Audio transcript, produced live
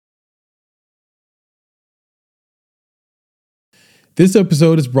This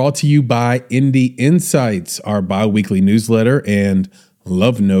episode is brought to you by Indie Insights, our bi-weekly newsletter and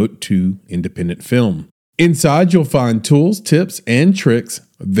love note to independent film. Inside, you'll find tools, tips, and tricks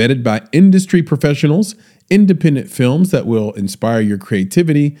vetted by industry professionals, independent films that will inspire your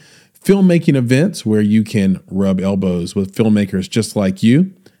creativity, filmmaking events where you can rub elbows with filmmakers just like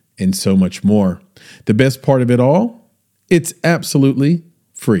you, and so much more. The best part of it all? It's absolutely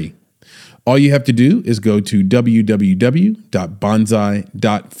free. All you have to do is go to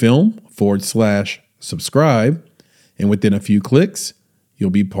www.bonsai.film/subscribe, and within a few clicks, you'll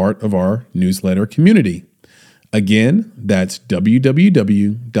be part of our newsletter community. Again, that's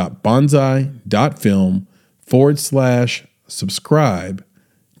www.bonsai.film/subscribe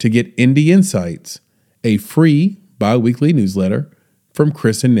to get Indie Insights, a free bi-weekly newsletter from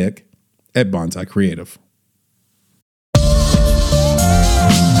Chris and Nick at Bonsai Creative.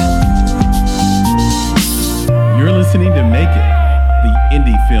 You're listening to Make It, the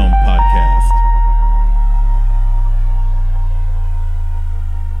Indie Film Podcast.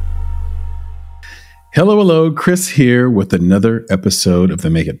 Hello, Chris here with another episode of the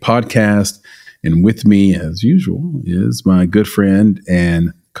Make It Podcast. And with me, as usual, is my good friend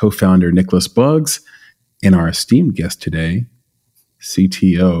and co-founder, Nicholas Buggs, and our esteemed guest today,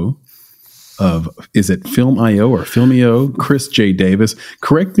 CTO of, is it Film.io or Filmio, Chris J. Davis.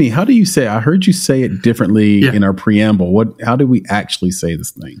 Correct me, how do you say, I heard you say it differently in our preamble. How do we actually say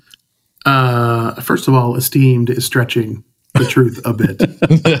this thing? First of all, esteemed is stretching the truth a bit.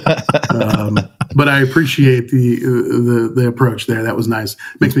 But I appreciate the approach there. That was nice.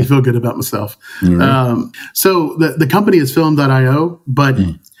 Makes me feel good about myself. Right. So the company is Film.io, but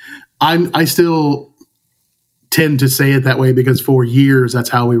I still tend to say it that way because for years that's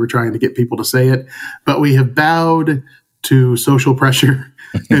how we were trying to get people to say it. But we have bowed to social pressure,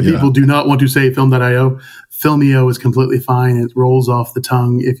 and people do not want to say Film.io. Filmio is completely fine. It rolls off the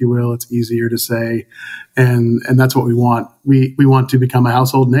tongue, if you will. It's easier to say, and that's what we want. We want to become a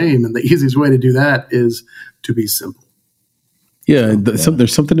household name, and the easiest way to do that is to be simple. Yeah,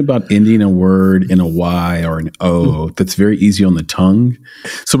 there's something about ending a word in a Y or an O that's very easy on the tongue.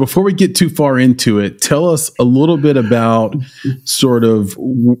 So before we get too far into it, tell us a little bit about sort of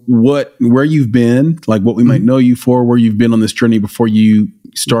where you've been, like what we might know you for, where you've been on this journey before you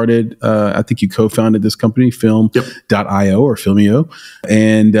started. I think you co-founded this company, Film.io or Filmio,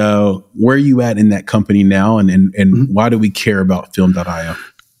 and where are you at in that company now, and why do we care about Film.io?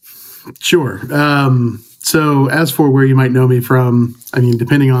 Sure. So as for where you might know me from, I mean,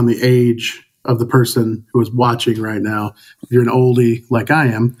 depending on the age of the person who is watching right now, if you're an oldie like I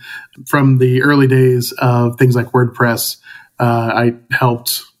am, from the early days of things like WordPress, I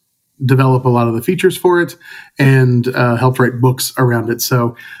helped develop a lot of the features for it and helped write books around it.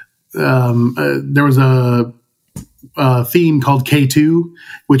 So there was a theme called K2,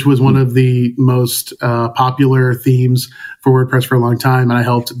 which was one of the most popular themes for WordPress for a long time, and I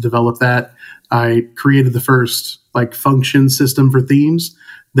helped develop that. I created the first function system for themes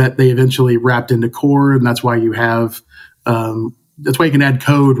that they eventually wrapped into core, and that's why you have that's why you can add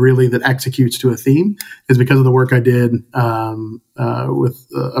code really that executes to a theme, is because of the work I did with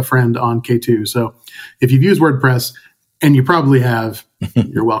a friend on K2. So if you've used WordPress, and you probably have,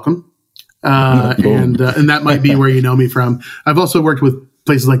 you're welcome. And that might be where you know me from. I've also worked with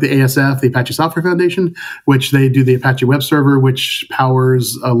places like the ASF, the Apache Software Foundation, which they do the Apache web server, which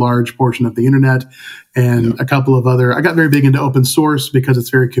powers a large portion of the internet, and a couple of other. I got very big into open source because it's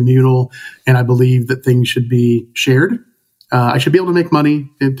very communal, and I believe that things should be shared. I should be able to make money,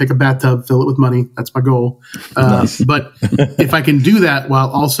 take a bathtub, fill it with money. That's my goal. Nice. But if I can do that while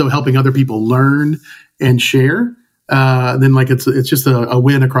also helping other people learn and share, then it's just a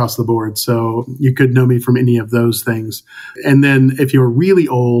win across the board. So you could know me from any of those things. And then if you're really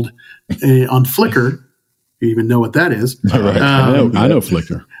old, on Flickr, you even know what that is. Right. I know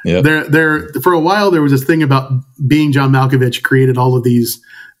Flickr. Yep. There for a while there was this thing about being John Malkovich created all of these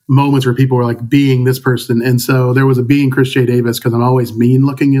moments where people were being this person. And so there was a being Chris J. Davis because I'm always mean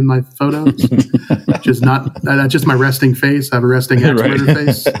looking in my photos. That's just my resting face. I have a resting axe-murder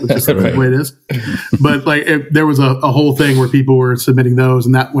face. It's just the way it is. But there was a whole thing where people were submitting those,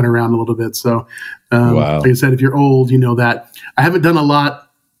 and that went around a little bit. So like I said, if you're old, you know that. I haven't done a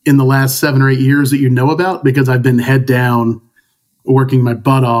lot in the last 7 or 8 years that you know about because I've been head down working my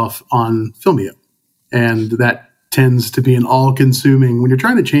butt off on Filmio. And that tends to be an all-consuming, when you're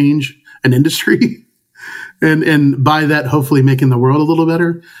trying to change an industry and by that hopefully making the world a little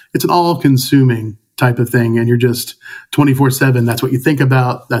better, it's an all-consuming type of thing, and you're just 24/7. That's what you think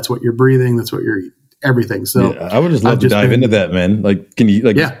about. That's what you're breathing. That's what you're everything. So I would just love to dive into that, man. Can you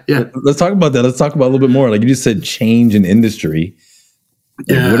yeah. Let's talk about that. Let's talk about a little bit more. You just said change in industry.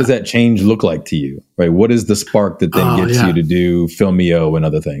 What does that change look like to you? Right? What is the spark that then gets you to do Filmio and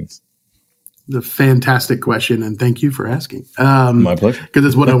other things? The fantastic question, and thank you for asking. My pleasure. Because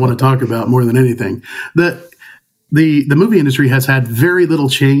it's what I want to talk about more than anything. The movie industry has had very little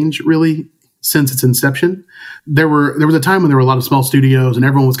change, really, since its inception. There was a time when there were a lot of small studios and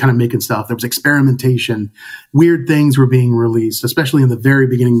everyone was kind of making stuff. There was experimentation. Weird things were being released, especially in the very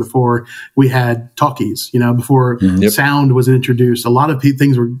beginning before we had talkies, before sound was introduced. A lot of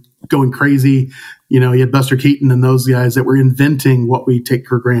things were going crazy. You had Buster Keaton and those guys that were inventing what we take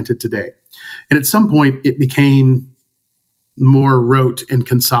for granted today. And at some point, it became more rote and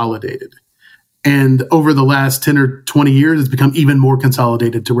consolidated. And over the last 10 or 20 years, it's become even more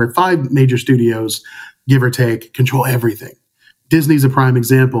consolidated to where 5 major studios, give or take, control everything. Disney's a prime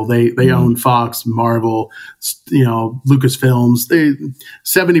example. They own Fox, Marvel, Lucasfilms.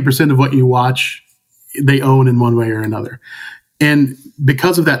 70% of what you watch, they own in one way or another. And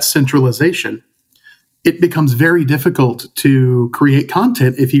because of that centralization, it becomes very difficult to create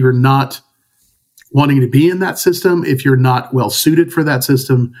content if you're not wanting to be in that system, if you're not well suited for that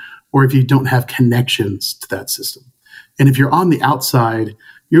system, or if you don't have connections to that system. And if you're on the outside,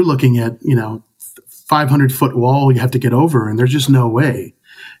 you're looking at, 500-foot wall you have to get over, and there's just no way.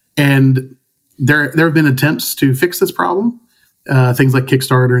 And there have been attempts to fix this problem, things like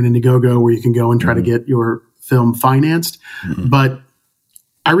Kickstarter and Indiegogo, where you can go and try to get your film financed. But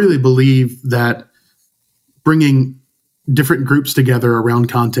I really believe that bringing different groups together around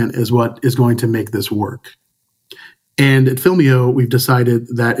content is what is going to make this work. And at Filmio, we've decided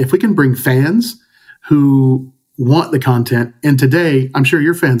that if we can bring fans who want the content, and today, I'm sure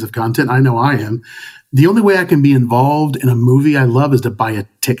you're fans of content, I know I am, the only way I can be involved in a movie I love is to buy a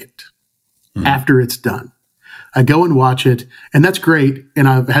ticket after it's done. I go and watch it, and that's great. And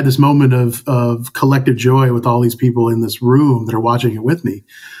I've had this moment of collective joy with all these people in this room that are watching it with me.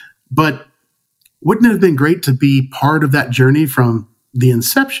 But wouldn't it have been great to be part of that journey from the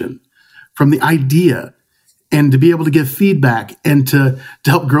inception, from the idea, and to be able to give feedback and to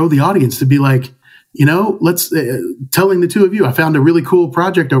help grow the audience, to be like, let's telling the two of you, I found a really cool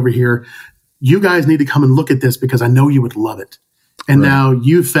project over here. You guys need to come and look at this because I know you would love it. And now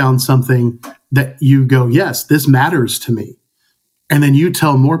you've found something that you go, yes, this matters to me. And then you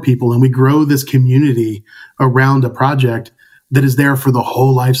tell more people, and we grow this community around a project that is there for the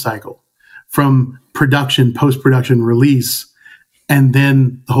whole life cycle, from production, post-production, release, and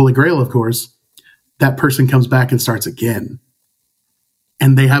then the Holy Grail, of course, that person comes back and starts again.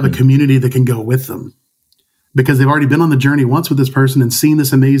 And they have a community that can go with them because they've already been on the journey once with this person and seen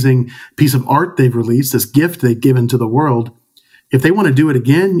this amazing piece of art they've released, this gift they've given to the world. If they want to do it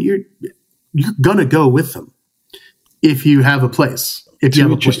again, you're going to go with them if you have a place. If you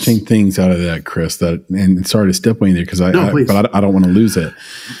have interesting things out of that, Chris, and sorry to step on you there because I don't want to lose it.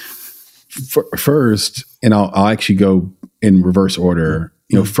 First, and I'll actually go in reverse order.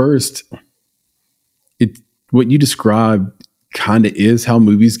 First, what you described kind of is how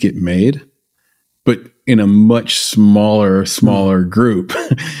movies get made, but in a much smaller group,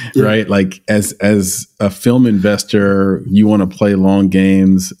 right? Like as a film investor, you want to play long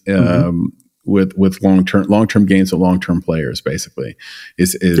games with long-term games with long-term players, basically,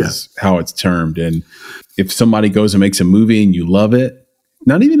 is how it's termed. And if somebody goes and makes a movie and you love it,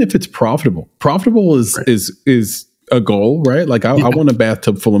 not even if it's profitable is a goal, right? Like I want a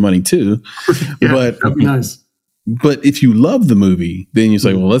bathtub full of money too, but that'd be nice. But if you love the movie, then you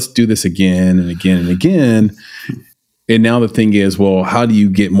say, well, let's do this again and again and again. And now the thing is, well, how do you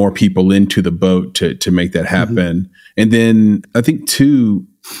get more people into the boat to make that happen? And then I think too,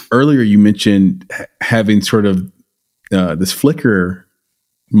 earlier you mentioned having sort of this Flickr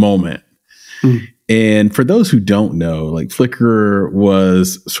moment. And for those who don't know, like Flickr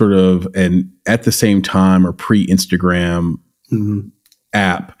was sort of an at the same time or pre-Instagram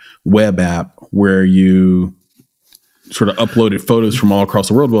web app where you sort of uploaded photos from all across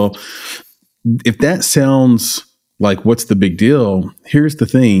the world. Well, if that sounds like what's the big deal, here's the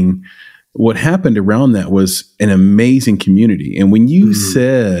thing. What happened around that was an amazing community. And when you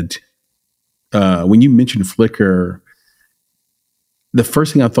said, when you mentioned Flickr, the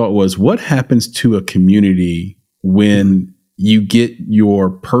first thing I thought was, what happens to a community when you get your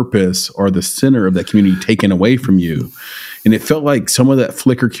purpose or the center of that community taken away from you? And it felt like some of that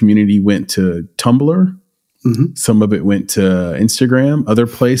Flickr community went to Tumblr. Some of it went to Instagram, other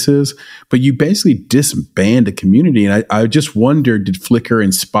places, but you basically disband a community. And I just wondered, did Flickr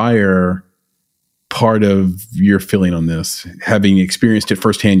inspire part of your feeling on this, having experienced it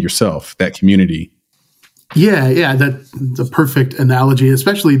firsthand yourself, that community? Yeah, that's a perfect analogy,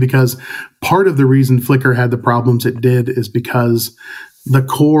 especially because part of the reason Flickr had the problems it did is because the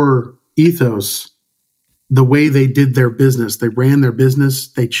core ethos, the way they did their business, they ran their business,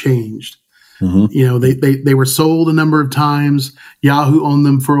 they changed. They were sold a number of times. Yahoo owned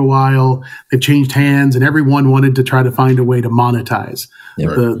them for a while. They've changed hands, and everyone wanted to try to find a way to monetize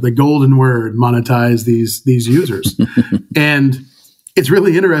the golden word, monetize these users. And it's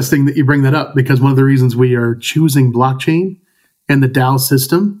really interesting that you bring that up, because one of the reasons we are choosing blockchain and the DAO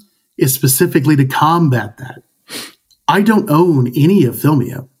system is specifically to combat that. I don't own any of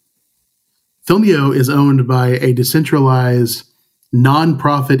Filmio. Filmio is owned by a decentralized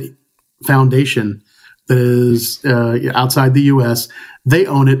nonprofit foundation that is outside the US. They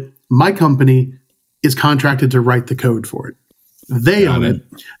own it. My company is contracted to write the code for it. They own it.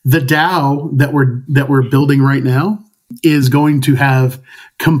 The DAO that we're building right now is going to have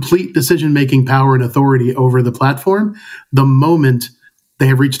complete decision-making power and authority over the platform the moment they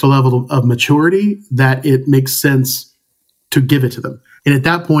have reached a level of maturity that it makes sense to give it to them. And at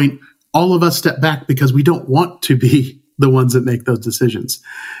that point, all of us step back because we don't want to be the ones that make those decisions.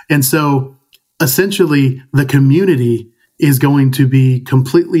 And so essentially the community is going to be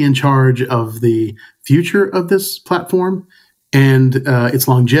completely in charge of the future of this platform and its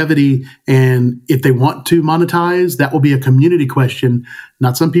longevity. And if they want to monetize, that will be a community question,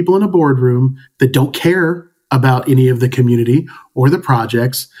 not some people in a boardroom that don't care about any of the community or the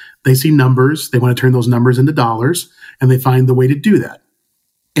projects. They see numbers, they want to turn those numbers into dollars, and they find the way to do that.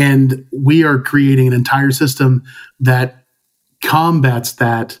 And we are creating an entire system that combats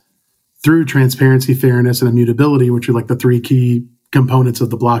that through transparency, fairness, and immutability, which are like the three key components of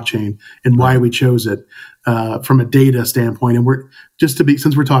the blockchain and why we chose it from a data standpoint. And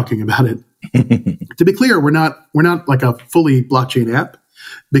since we're talking about it, to be clear, we're not like a fully blockchain app,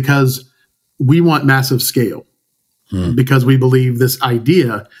 because we want massive scale, because we believe this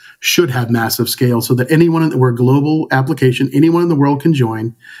idea should have massive scale so that we're a global application. Anyone in the world can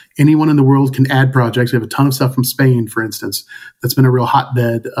join. Anyone in the world can add projects. We have a ton of stuff from Spain, for instance, that's been a real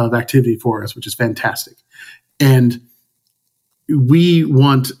hotbed of activity for us, which is fantastic. And we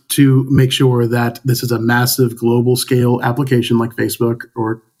want to make sure that this is a massive global scale application like Facebook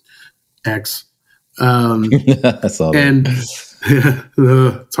or X. I saw that. And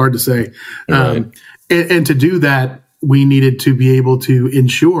it's hard to say. Right. And to do that, we needed to be able to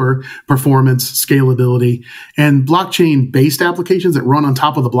ensure performance, scalability, and blockchain-based applications that run on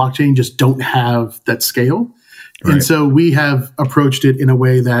top of the blockchain just don't have that scale. Right. And so we have approached it in a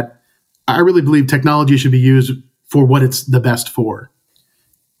way that I really believe technology should be used for what it's the best for.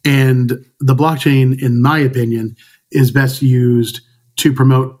 And the blockchain, in my opinion, is best used to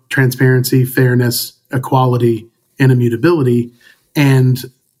promote transparency, fairness, equality, and immutability, and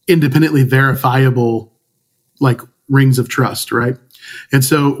independently verifiable, like rings of trust, right? And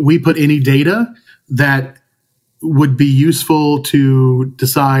so we put any data that would be useful to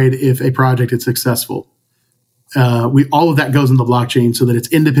decide if a project is successful. All of that goes in the blockchain so that it's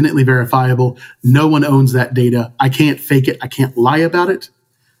independently verifiable. No one owns that data. I can't fake it. I can't lie about it,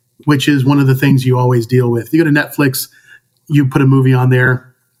 which is one of the things you always deal with. You go to Netflix, you put a movie on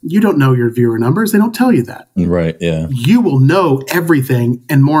there, you don't know your viewer numbers. They don't tell you that. Right, yeah. You will know everything.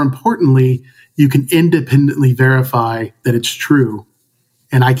 And more importantly, you can independently verify that it's true.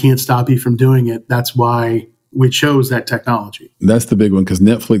 And I can't stop you from doing it. That's why we chose that technology. That's the big one, because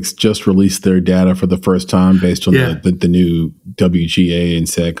Netflix just released their data for the first time based on the new WGA and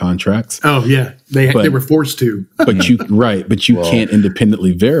SAG contracts. Oh, yeah. They were forced to. but you can't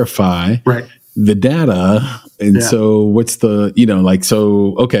independently verify the data. And so what's the,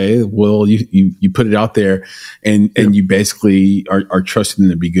 okay, well, you put it out there and you basically are trusting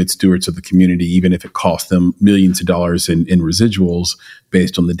them to be good stewards of the community, even if it costs them millions of dollars in residuals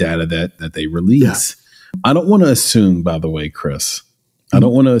based on the data that they release. Yeah. I don't want to assume, by the way, Chris, I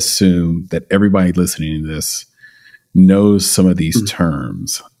don't want to assume that everybody listening to this knows some of these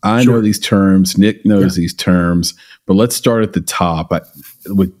terms. I know these terms. Nick knows these terms. But let's start at the top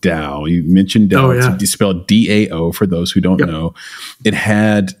with DAO. You mentioned DAO. It's spelled DAO for those who don't know. It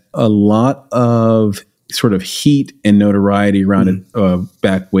had a lot of sort of heat and notoriety around it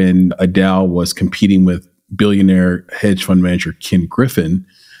back when a DAO was competing with billionaire hedge fund manager Ken Griffin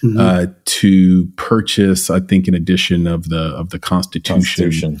to purchase, I think, an edition of the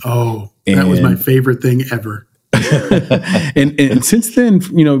Constitution. Oh, that was my favorite thing ever. and since then,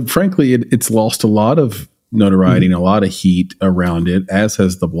 frankly, it's lost a lot of notoriety and a lot of heat around it, as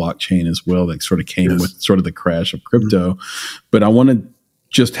has the blockchain as well. That sort of came with sort of the crash of crypto. But I want to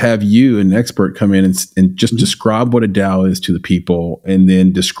just have you, an expert, come in and just describe what a DAO is to the people, and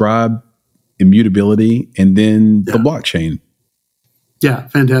then describe immutability and then the blockchain. Yeah,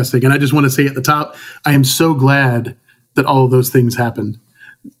 fantastic. And I just want to say at the top, I am so glad that all of those things happened.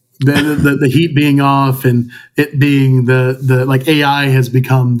 The heat being off and it being the like AI has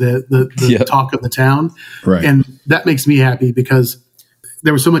become the talk of the town. Right. And that makes me happy because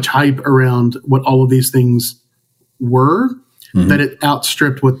there was so much hype around what all of these things were that it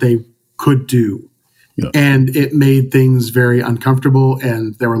outstripped what they could do. Yeah. And it made things very uncomfortable,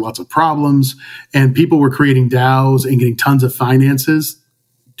 and there were lots of problems, and people were creating DAOs and getting tons of finances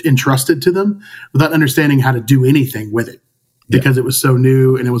entrusted to them without understanding how to do anything with it. Because it was so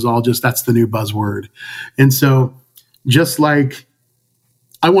new and it was all just, that's the new buzzword. And so just like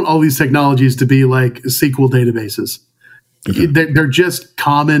I want all these technologies to be like SQL databases. Okay. They're just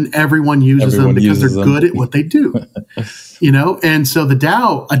common. Everyone uses them because they're good at what they do. And so a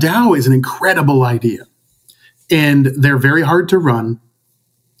DAO is an incredible idea. And they're very hard to run.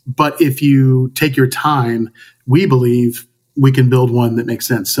 But if you take your time, we believe we can build one that makes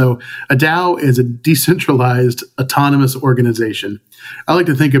sense. So a DAO is a decentralized autonomous organization. I like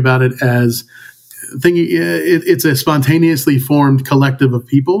to think about it as it's a spontaneously formed collective of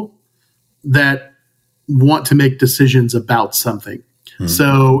people that want to make decisions about something.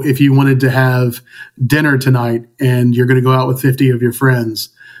 So if you wanted to have dinner tonight and you're going to go out with 50 of your friends,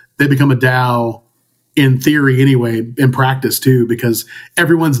 they become a DAO in theory anyway, in practice too, because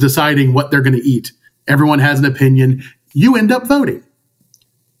everyone's deciding what they're going to eat. Everyone has an opinion. You end up voting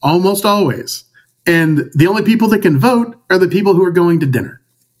almost always. And the only people that can vote are the people who are going to dinner,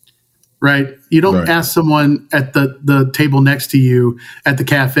 right? You don't ask someone at the table next to you at the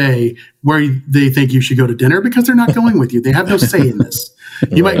cafe where they think you should go to dinner because they're not going with you. They have no say in this.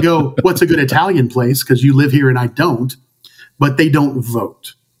 You might go, what's a good Italian place? Because you live here and I don't, but they don't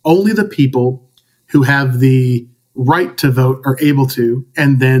vote. Only the people who have the right to vote are able to.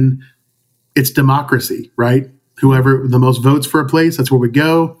 And then it's democracy, right? Whoever the most votes for a place, that's where we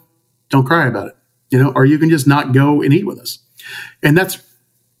go. Don't cry about it, or you can just not go and eat with us. And that's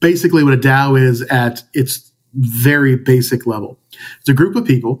basically what a DAO is at its very basic level. It's a group of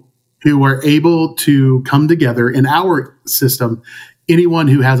people who are able to come together. In our system, anyone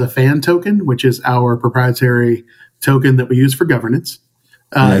who has a fan token, which is our proprietary token that we use for governance.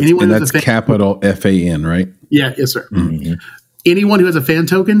 That's capital FAN, right? Yeah, yes, sir. Mm-hmm. Anyone who has a fan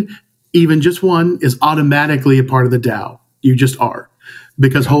token, even just one, is automatically a part of the DAO. You just are.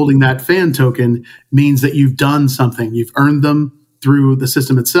 Because holding that fan token means that you've done something. You've earned them through the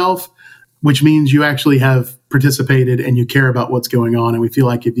system itself, which means you actually have participated and you care about what's going on. And we feel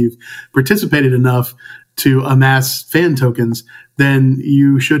like if you've participated enough to amass fan tokens, then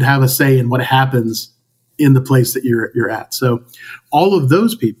you should have a say in what happens in the place that you're at. So all of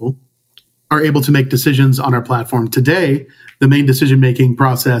those people are able to make decisions on our platform. Today, the main decision-making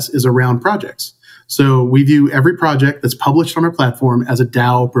process is around projects. So we view every project that's published on our platform as a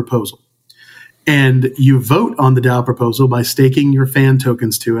DAO proposal. And you vote on the DAO proposal by staking your fan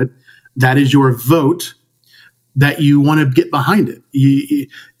tokens to it. That is your vote that you want to get behind it.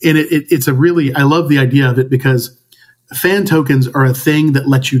 It's a really, I love the idea of it because fan tokens are a thing that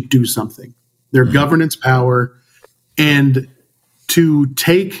lets you do something. They're governance power. And to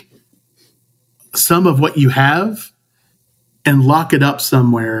take some of what you have and lock it up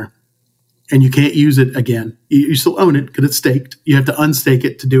somewhere and you can't use it again. You still own it because it's staked. You have to unstake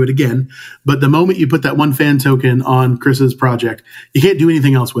it to do it again. But the moment you put that one fan token on Chris's project, you can't do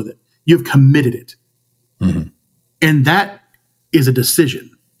anything else with it. You've committed it. Mm-hmm. And that is a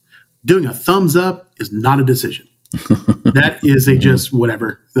decision. Doing a thumbs up is not a decision. That is a just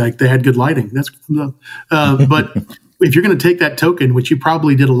whatever. Like they had good lighting. That's thumbs up. But if you're going to take that token, which you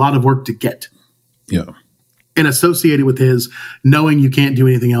probably did a lot of work to get, and associate it with his, knowing you can't do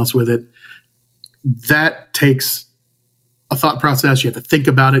anything else with it, that takes a thought process. You have to think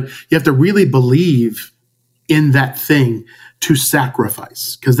about it. You have to really believe in that thing to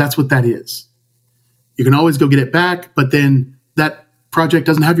sacrifice, because that's what that is. You can always go get it back, but then that project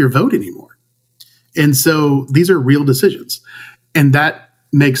doesn't have your vote anymore. And so these are real decisions. And that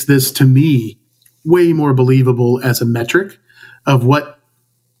makes this, to me, way more believable as a metric of what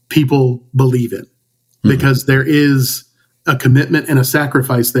people believe in. Because there is a commitment and a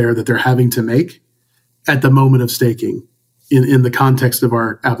sacrifice there that they're having to make at the moment of staking in the context of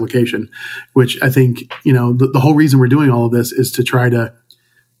our application, which I think, the whole reason we're doing all of this is to try to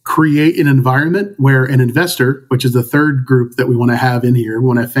create an environment where an investor, which is the third group that we want to have in here, we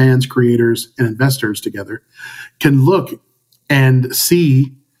want to have fans, creators, and investors together, can look and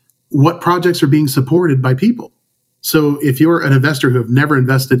see what projects are being supported by people. So if you're an investor who have never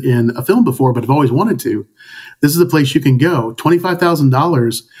invested in a film before but have always wanted to, this is a place you can go.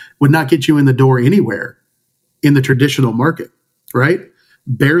 $25,000 would not get you in the door anywhere in the traditional market, right?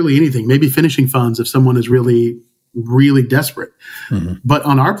 Barely anything. Maybe finishing funds if someone is really really desperate. Mm-hmm. But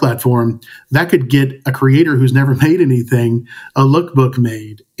on our platform, that could get a creator who's never made anything, a lookbook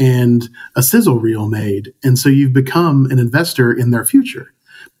made and a sizzle reel made. And so you've become an investor in their future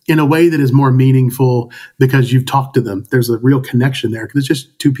in a way that is more meaningful because you've talked to them. There's a real connection there because it's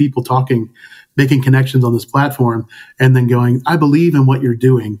just two people talking, making connections on this platform, and then going, I believe in what you're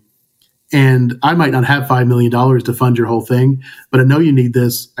doing. And I might not have $5 million to fund your whole thing, but I know you need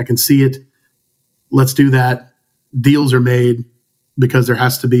this. I can see it. Let's do that. Deals are made because there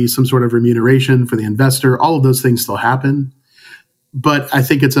has to be some sort of remuneration for the investor. All of those things still happen. But I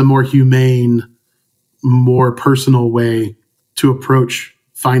think it's a more humane, more personal way to approach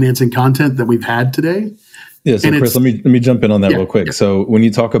financing content that we've had today. Yeah, so Chris, let me jump in on that real quick. Yeah. So when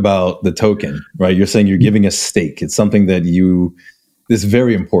you talk about the token, right, you're saying you're giving a stake. It's something that this is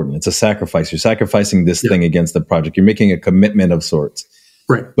very important. It's a sacrifice. You're sacrificing this thing against the project. You're making a commitment of sorts.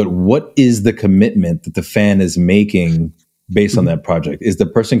 Right. But what is the commitment that the fan is making based on that project? Is the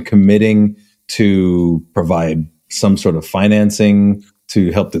person committing to provide some sort of financing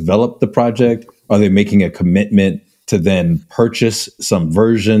to help develop the project? Are they making a commitment to then purchase some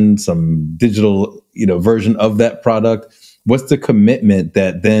digital, version of that product? What's the commitment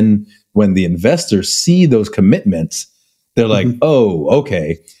that then when the investors see those commitments, they're like, oh,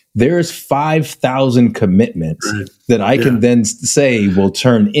 okay, there's 5,000 commitments that I can then say will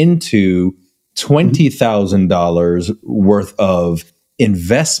turn into $20,000 worth of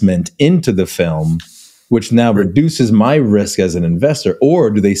investment into the film, which now reduces my risk as an investor? Or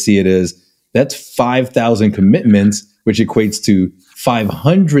do they see it as that's 5,000 commitments, which equates to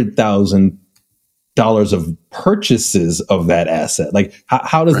 $500,000 of purchases of that asset? Like,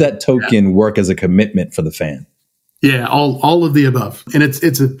 how does that token work as a commitment for the fan? Yeah, all of the above. And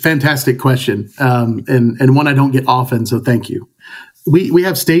it's a fantastic question, and one I don't get often, so thank you. We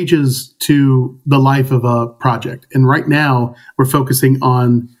have stages to the life of a project. And right now, we're focusing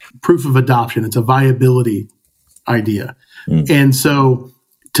on proof of adoption. It's a viability idea. And so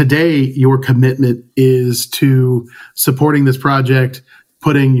today, your commitment is to supporting this project,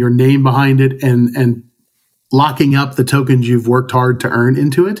 putting your name behind it, and locking up the tokens you've worked hard to earn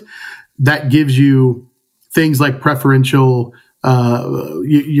into it. That gives you things like preferential,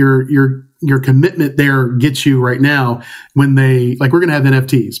 your commitment there gets you right now when we're going to have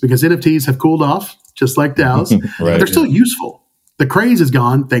NFTs because NFTs have cooled off just like DAOs. But they're still useful. The craze is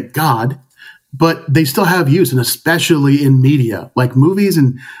gone, thank God, but they still have use, and especially in media like movies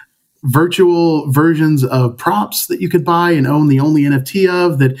and virtual versions of props that you could buy and own the only NFT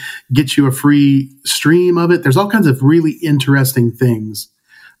of that gets you a free stream of it. There's all kinds of really interesting things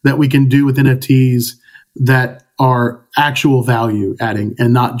that we can do with NFTs that are actual value adding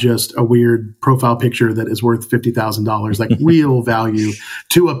and not just a weird profile picture that is worth $50,000, like real value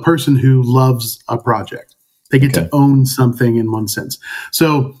to a person who loves a project. They get to own something in one sense.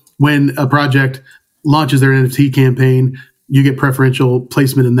 So when a project launches their NFT campaign, you get preferential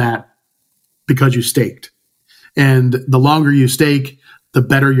placement in that because you staked. And the longer you stake, the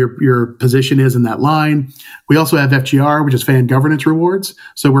better your position is in that line. We also have FGR, which is fan governance rewards.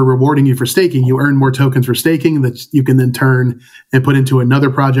 So we're rewarding you for staking. You earn more tokens for staking that you can then turn and put into another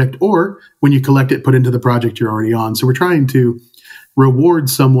project, or when you collect it, put into the project you're already on. So we're trying to reward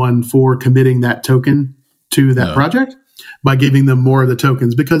someone for committing that token to that project by giving them more of the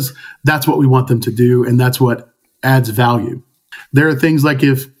tokens because that's what we want them to do, and that's what adds value. There are things like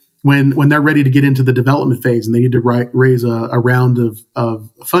when they're ready to get into the development phase and they need to raise a round of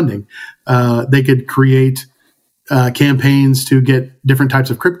funding, they could create campaigns to get different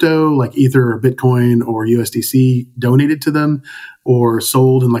types of crypto like Ether or Bitcoin or USDC donated to them or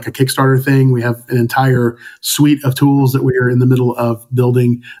sold in like a Kickstarter thing. We have an entire suite of tools that we are in the middle of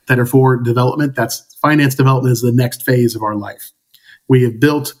building that are for development. That's finance development is the next phase of our life. We have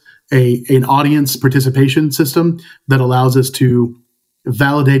built an audience participation system that allows us to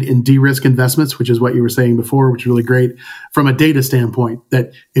validate and de-risk investments, which is what you were saying before, which is really great from a data standpoint.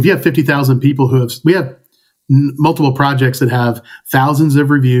 That if you have 50,000 people we have multiple projects that have thousands of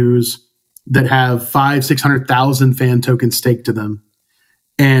reviews that have 600,000 fan tokens staked to them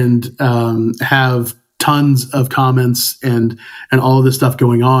and have tons of comments and all of this stuff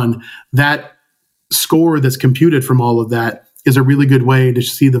going on. That score that's computed from all of that is a really good way to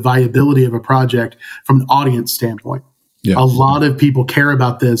see the viability of a project from an audience standpoint. Yeah. A lot of people care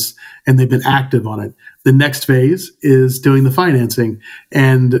about this and they've been active on it. The next phase is doing the financing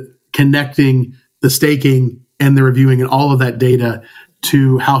and connecting the staking and the reviewing and all of that data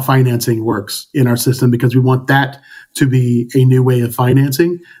to how financing works in our system, because we want that to be a new way of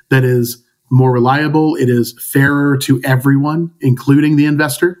financing that is more reliable. It is fairer to everyone, including the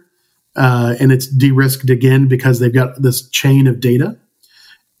investor. and it's de-risked again because they've got this chain of data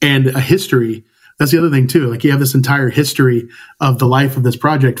and a history. That's the other thing too. Like you have this entire history of the life of this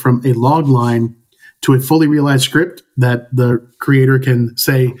project from a log line to a fully realized script that the creator can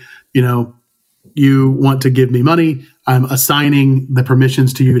say, you want to give me money. I'm assigning the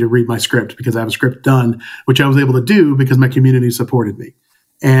permissions to you to read my script because I have a script done, which I was able to do because my community supported me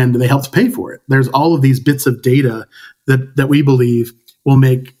and they helped pay for it. There's all of these bits of data that we believe will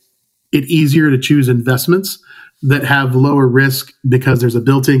make it easier to choose investments that have lower risk because there's a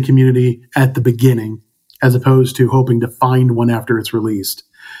built-in community at the beginning, as opposed to hoping to find one after it's released.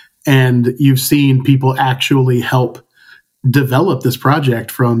 And you've seen people actually help develop this project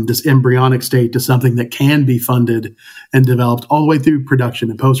from this embryonic state to something that can be funded and developed all the way through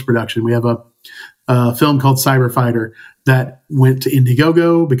production and post-production. We have a film called Cyberfighter that went to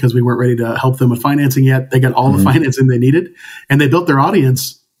Indiegogo because we weren't ready to help them with financing yet. They got all the financing they needed, and they built their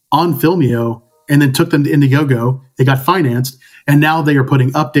audience on Filmio and then took them to Indiegogo. They got financed, and now they are putting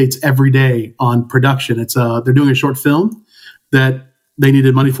updates every day on production. It's they're doing a short film that they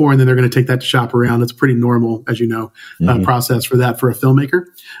needed money for, and then they're going to take that to shop around. It's pretty normal, as you know, process for that for a filmmaker.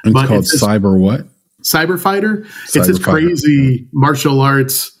 And it's called Cyber what? Cyberfighter. It's this crazy martial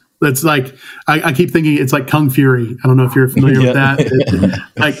arts. That's like I keep thinking it's like Kung Fury. I don't know if you're familiar with that.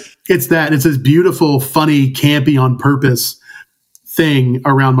 It's that. It's this beautiful, funny, campy, on purpose thing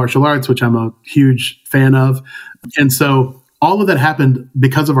around martial arts, which I'm a huge fan of. And so all of that happened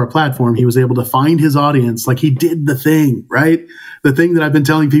because of our platform. He was able to find his audience. Like he did the thing, right? The thing that I've been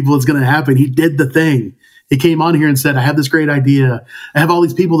telling people is going to happen. He did the thing. He came on here and said, I have this great idea. I have all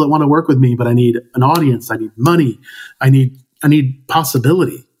these people that want to work with me, but I need an audience. I need money. I need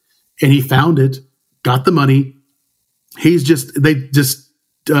possibility. And he found it, got the money. They just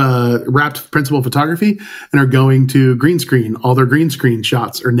wrapped principal photography and are going to green screen. All their green screen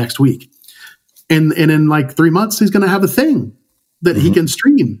shots are next week. And in like 3 months, he's going to have a thing that he can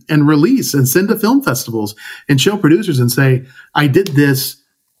stream and release and send to film festivals and show producers and say, I did this.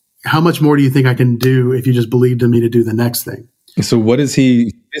 How much more do you think I can do if you just believed in me to do the next thing? So what is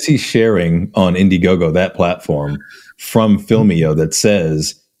he sharing on Indiegogo, that platform, from Filmio that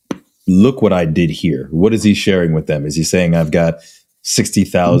says, look what I did here? What is he sharing with them? Is he saying I've got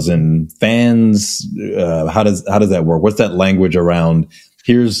 60,000 fans? How does that work? What's that language around?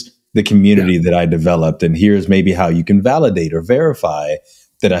 Here's the community that I developed, and here's maybe how you can validate or verify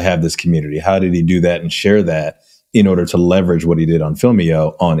that I have this community. How did he do that and share that in order to leverage what he did on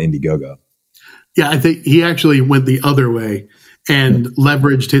Filmio on Indiegogo? Yeah, I think he actually went the other way and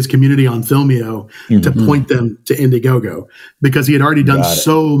leveraged his community on Filmio to point them to Indiegogo because he had already done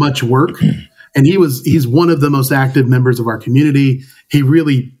so much work. And he's one of the most active members of our community. He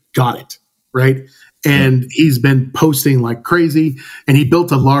really got it, right? And he's been posting like crazy, and he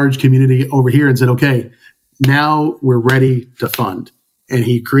built a large community over here and said, okay, now we're ready to fund. And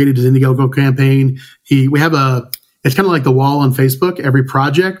he created his Indiegogo campaign. It's kind of like the wall on Facebook. Every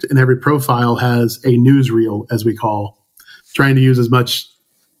project and every profile has a newsreel, as we call, trying to use as much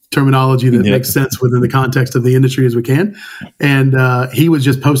terminology that makes sense within the context of the industry as we can. And he was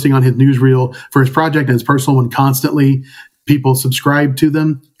just posting on his newsreel for his project and his personal one constantly. People subscribe to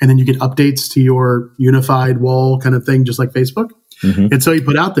them, and then you get updates to your unified wall kind of thing, just like Facebook. And so he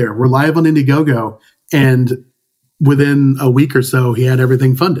put out there, we're live on Indiegogo. And within a week or so, he had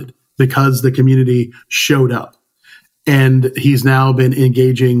everything funded because the community showed up. And he's now been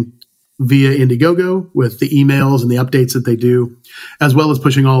engaging via Indiegogo with the emails and the updates that they do, as well as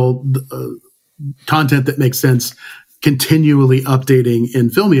pushing all content that makes sense, continually updating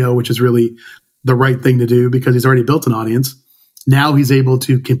in Filmio, which is really the right thing to do because he's already built an audience. Now he's able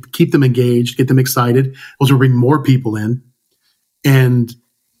to keep them engaged, get them excited, also bring more people in and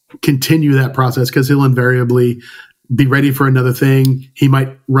continue that process because he'll invariably be ready for another thing. He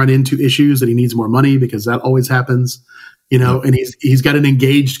might run into issues that he needs more money because that always happens, and he's got an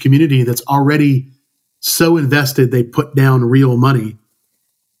engaged community that's already so invested they put down real money,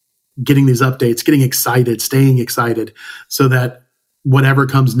 getting these updates, getting excited, staying excited so that whatever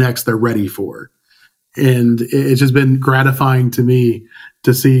comes next, they're ready for. And it's just been gratifying to me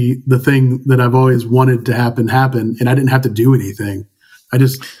to see the thing that I've always wanted to happen. And I didn't have to do anything. I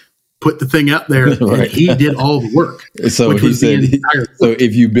just put the thing out there and he did all the work. So he said, so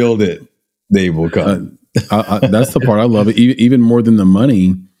if you build it, they will come. That's the part I love. Even more than the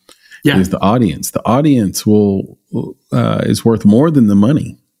money is the audience. The audience is worth more than the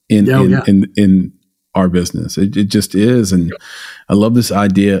money in our business. It just is. And I love this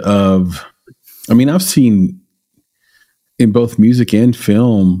idea of, I've seen in both music and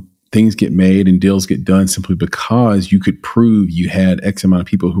film, things get made and deals get done simply because you could prove you had X amount of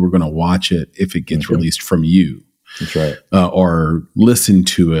people who were going to watch it if it gets released from you. That's right. Or listen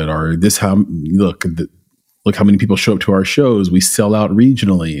to it, or look how many people show up to our shows. We sell out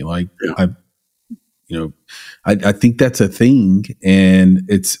regionally. Like I think that's a thing, and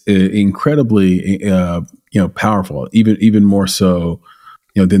it's incredibly powerful. Even more so,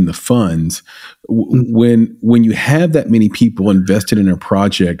 than the funds. When you have that many people invested in a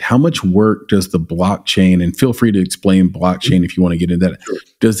project, how much work does the blockchain, and feel free to explain blockchain if you want to get into that,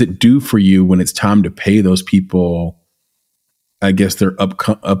 does it do for you when it's time to pay those people, I guess, their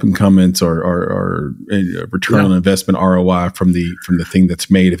up and comments or return on investment ROI from the thing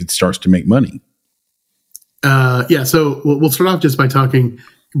that's made if it starts to make money? So we'll start off just by talking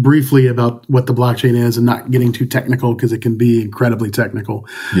briefly about what the blockchain is and not getting too technical, because it can be incredibly technical.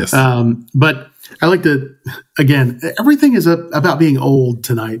 Yes. But I like to, again, everything is about being old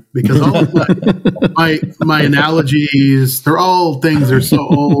tonight, because all of my analogies, they're all things that are so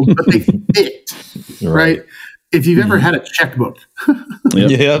old, but they fit, right? If you've ever had a checkbook.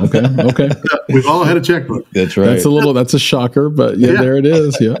 Yeah. Okay. We've all had a checkbook. That's right. That's a shocker, but there it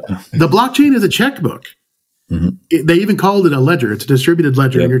is. Yeah. The blockchain is a checkbook. Mm-hmm. They even called it a ledger. It's a distributed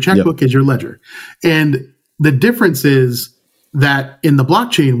ledger, and your checkbook is your ledger. And the difference is that in the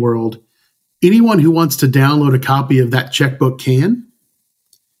blockchain world, anyone who wants to download a copy of that checkbook can,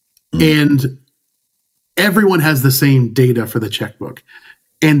 and everyone has the same data for the checkbook.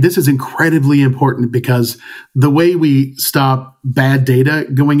 And this is incredibly important, because the way we stop bad data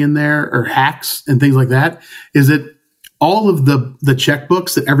going in there, or hacks and things like that, is that all of the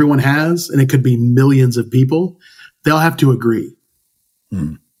checkbooks that everyone has, and it could be millions of people, they'll have to agree.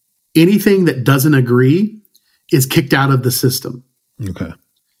 Anything that doesn't agree is kicked out of the system. Okay.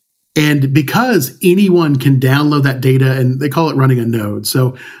 And because anyone can download that data, and they call it running a node.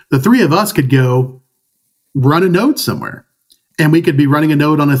 So the three of us could go run a node somewhere, and we could be running a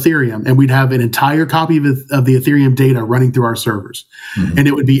node on Ethereum, and we'd have an entire copy of the Ethereum data running through our servers. And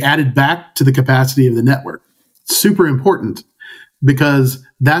it would be added back to the capacity of the network. Super important, because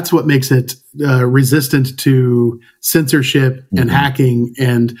that's what makes it resistant to censorship and hacking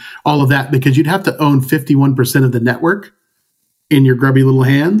and all of that, because you'd have to own 51% of the network in your grubby little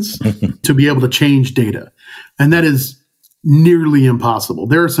hands to be able to change data. And that is nearly impossible.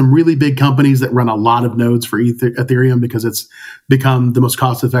 There are some really big companies that run a lot of nodes for Ethereum because it's become the most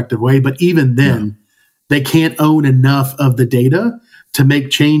cost-effective way. But even then, they can't own enough of the data to make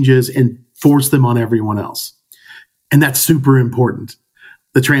changes and force them on everyone else. And that's super important.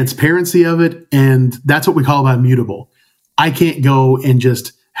 The transparency of it, and that's what we call immutable. I can't go and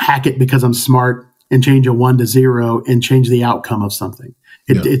just hack it because I'm smart and change a 1 to 0 and change the outcome of something.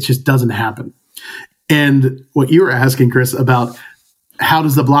 It just doesn't happen. And what you were asking, Chris, about how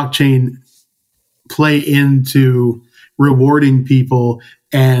does the blockchain play into rewarding people,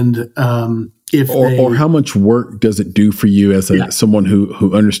 and or how much work does it do for you as someone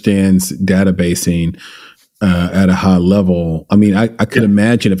who understands databasing at a high level? I mean, I could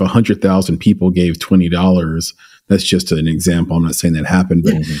imagine if 100,000 people gave $20. That's just an example. I'm not saying that happened,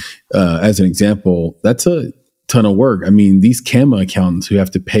 but as an example, that's a ton of work. I mean, these camera accountants who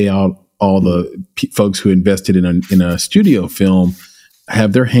have to pay out all the folks who invested in a studio film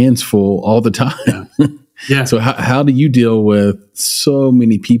have their hands full all the time. Yeah. So how do you deal with so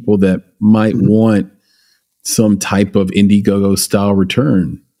many people that might want some type of Indiegogo style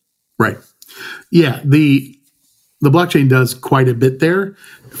return? Right. Yeah. The blockchain does quite a bit there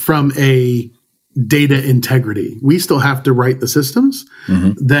from a data integrity. We still have to write the systems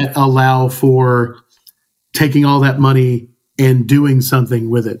that allow for taking all that money and doing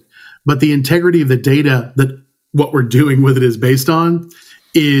something with it. But the integrity of the data that what we're doing with it is based on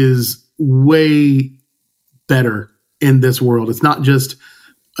is way better in this world. It's not just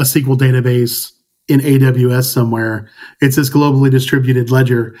a SQL database in AWS somewhere. It's this globally distributed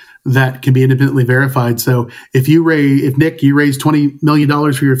ledger that can be independently verified. So if Nick, you raised $20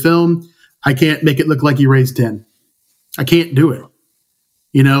 million for your film, I can't make it look like you raised 10. I can't do it.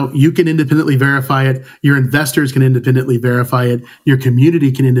 You can independently verify it. Your investors can independently verify it. Your community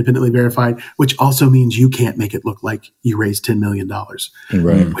can independently verify it, which also means you can't make it look like you raised $10 million,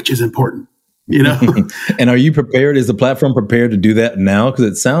 right? Which is important, And are you prepared? Is the platform prepared to do that now? Because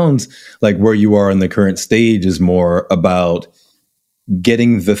it sounds like where you are in the current stage is more about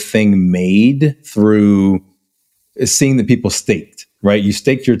getting the thing made through seeing that people staked, right? You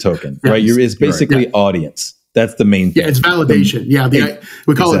staked your token, right? It's basically audience. That's the main thing. Yeah, it's validation.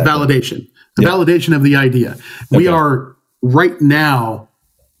 We call it validation. The validation of the idea. We are right now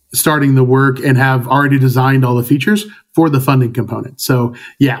starting the work and have already designed all the features for the funding component. So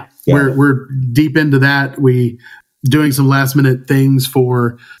We're deep into that. We doing some last minute things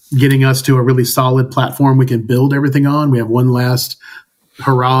for getting us to a really solid platform we can build everything on. We have one last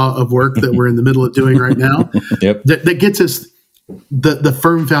hurrah of work that we're in the middle of doing right now. That gets us the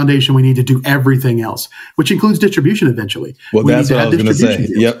firm foundation we need to do everything else, which includes distribution eventually. Well, that's what I was going to say.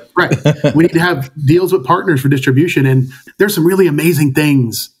 Deals. Yep. Right. We need to have deals with partners for distribution. And there's some really amazing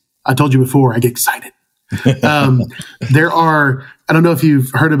things. I told you before, I get excited. There are, I don't know if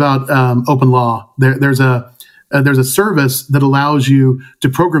you've heard about open law. There's a service that allows you to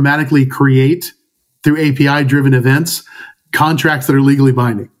programmatically create through API driven events contracts that are legally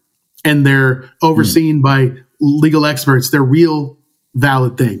binding, and they're overseen by legal experts. They're real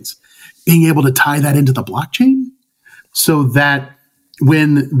valid things. Being able to tie that into the blockchain so that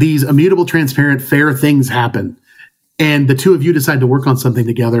when these immutable, transparent, fair things happen and the two of you decide to work on something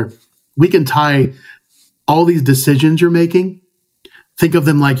together, we can tie all these decisions you're making. Think of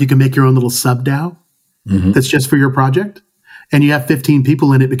them like you can make your own little sub DAO that's just for your project. And you have 15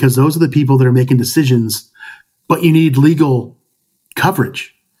 people in it because those are the people that are making decisions, but you need legal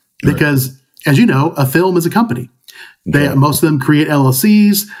coverage because, as you know, a film is a company. Most of them create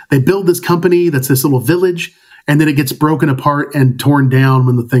LLCs. They build this company that's this little village, and then it gets broken apart and torn down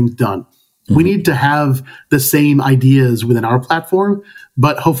when the thing's done. We need to have the same ideas within our platform,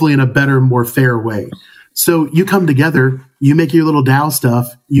 but hopefully in a better, more fair way. So you come together, you make your little DAO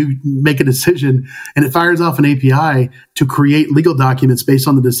stuff, you make a decision, and it fires off an API to create legal documents based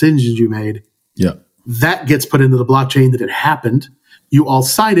on the decisions you made. Yeah. That gets put into the blockchain that it happened. You all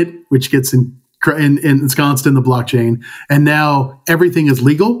sign it, which gets ensconced in the blockchain. And now everything is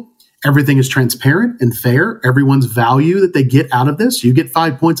legal. Everything is transparent and fair. Everyone's value that they get out of this, you get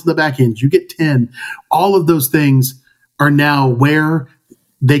 5 points in the back end, you get 10. All of those things are now where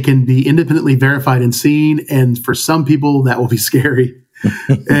they can be independently verified and seen. And for some people, that will be scary.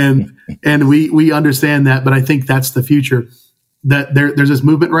 and we understand that, but I think that's the future. That there's this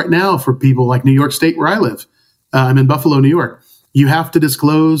movement right now for people like New York State, where I live. I'm in Buffalo, New York. You have to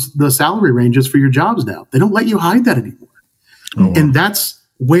disclose the salary ranges for your jobs now. They don't let you hide that anymore. And that's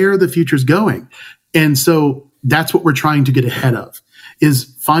where the future's going. And so that's what we're trying to get ahead of,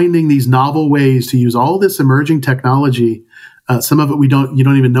 is finding these novel ways to use all this emerging technology. Some of it you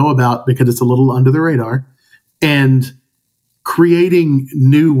don't even know about because it's a little under the radar, and creating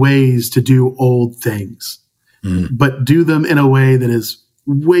new ways to do old things, but do them in a way that is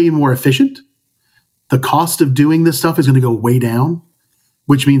way more efficient. The cost of doing this stuff is going to go way down,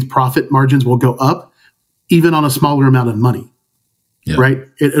 which means profit margins will go up even on a smaller amount of money, right?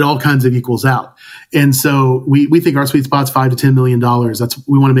 It all kinds of equals out. And so we think our sweet spot's $5 to $10 million.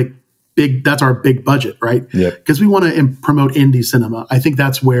 We want to make big. That's our big budget, right? Because we want to promote indie cinema. I think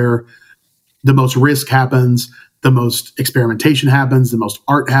that's where the most risk happens, the most experimentation happens, the most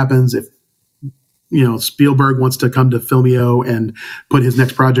art happens. If Spielberg wants to come to Filmio and put his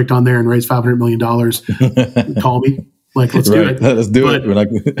next project on there and raise $500 million, call me. Like, let's do it. Let's do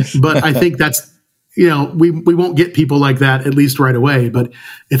it. But I think that's, we won't get people like that, at least right away. But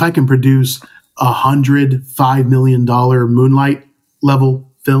if I can produce $105 million Moonlight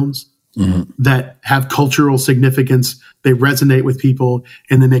level films that have cultural significance, they resonate with people,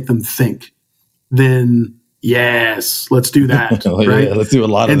 and they make them think, then yes, let's do that. Right? Yeah, let's do a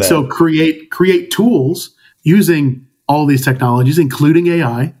lot of that. And so create tools using all these technologies, including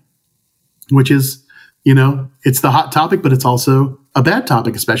AI, which is, it's the hot topic, but it's also a bad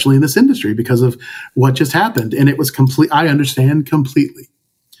topic, especially in this industry because of what just happened. And it was I understand completely.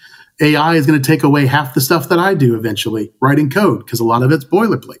 AI is going to take away half the stuff that I do eventually, writing code, because a lot of it's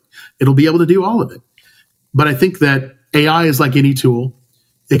boilerplate. It'll be able to do all of it. But I think that AI is like any tool.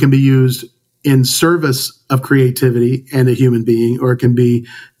 It can be used in service of creativity and a human being, or it can be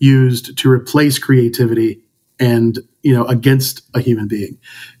used to replace creativity and, against a human being.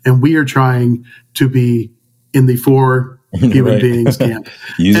 And we are trying to be in the for human beings camp.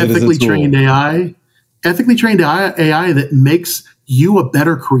 Ethically trained AI that makes you a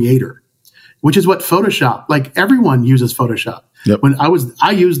better creator, which is what Photoshop, like everyone uses Photoshop. When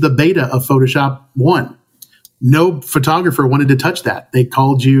I used the beta of Photoshop 1. No photographer wanted to touch that. They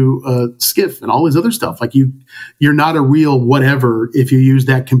called you a skiff and all this other stuff. Like you're not a real whatever if you use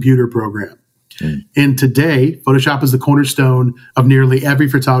that computer program. And today, Photoshop is the cornerstone of nearly every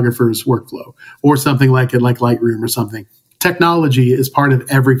photographer's workflow, or something like it, like Lightroom or something. Technology is part of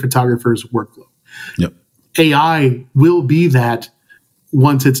every photographer's workflow. AI will be that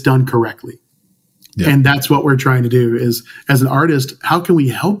once it's done correctly. And that's what we're trying to do is, as an artist, how can we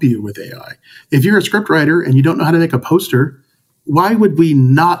help you with AI? If you're a scriptwriter and you don't know how to make a poster, why would we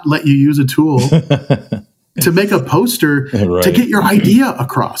not let you use a tool to make a poster Right. to get your idea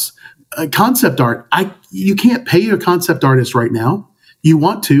across. Concept art, you can't pay a concept artist right now. You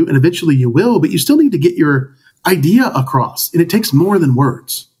want to, and eventually you will, but you still need to get your idea across, and it takes more than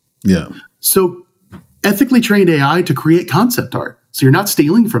words. Yeah. So ethically trained AI to create concept art. So you're not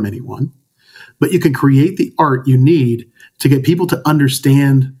stealing from anyone, but you can create the art you need to get people to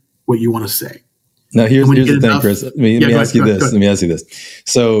understand what you want to say. Now, here's the thing, Chris. Let me ask you this.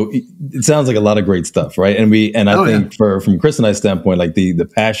 So it sounds like a lot of great stuff, right? And I think from Chris and I's standpoint, like the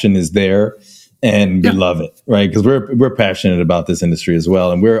passion is there, and we love it, right? Because we're passionate about this industry as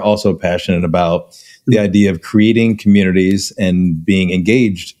well, and we're also passionate about the idea of creating communities and being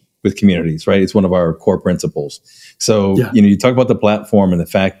engaged with communities, right? It's one of our core principles. So you talk about the platform and the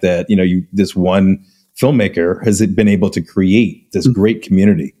fact that this one filmmaker has been able to create this great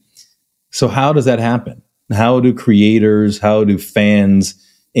community. So how does that happen? How do fans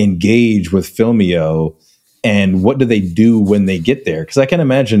engage with Filmio, and what do they do when they get there? Because I can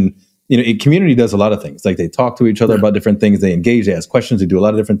imagine, a community does a lot of things. Like they talk to each other about different things, they engage, they ask questions, they do a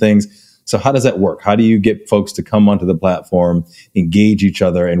lot of different things. So how does that work? How do you get folks to come onto the platform, engage each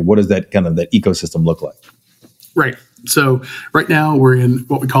other, and what does that ecosystem look like? Right. So right now we're in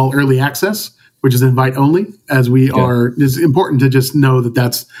what we call early access, which is invite only, as we are. It's important to just know that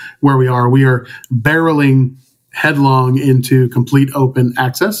that's where we are. We are barreling headlong into complete open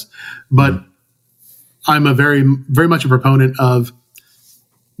access, but I'm a very, very much a proponent of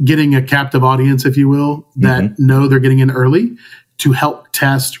getting a captive audience, if you will, that know they're getting in early to help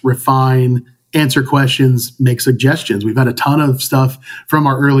test, refine, answer questions, make suggestions. We've had a ton of stuff from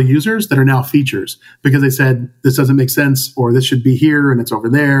our early users that are now features because they said, this doesn't make sense, or this should be here and it's over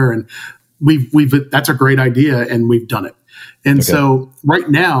there. And that's a great idea, and we've done it. And so right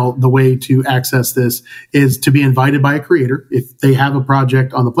now, the way to access this is to be invited by a creator. If they have a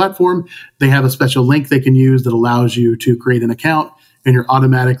project on the platform, they have a special link they can use that allows you to create an account, and you're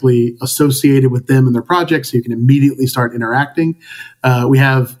automatically associated with them and their project, so you can immediately start interacting. We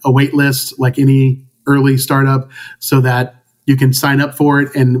have a wait list like any early startup so that you can sign up for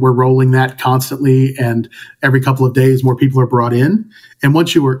it, and we're rolling that constantly, and every couple of days more people are brought in. And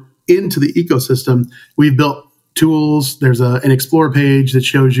once you are into the ecosystem, we've built tools. There's an explore page that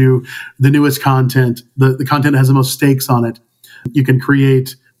shows you the newest content, the content that has the most stakes on it. You can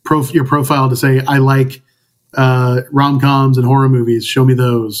create your profile to say, I like rom-coms and horror movies. Show me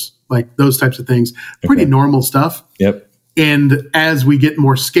those, like those types of things. Pretty normal stuff. Yep. And as we get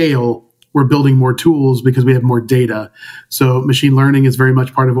more scale, we're building more tools because we have more data. So machine learning is very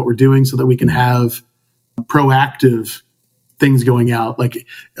much part of what we're doing so that we can have proactive things going out. Like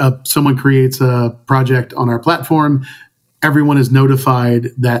someone creates a project on our platform, everyone is notified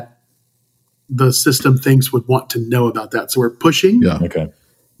that the system thinks would want to know about that. So we're pushing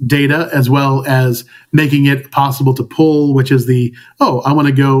data as well as making it possible to pull, which is I want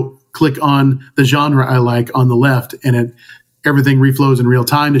to go click on the genre I like on the left, and everything reflows in real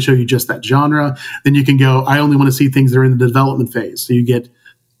time to show you just that genre. Then you can go, I only want to see things that are in the development phase. So you get,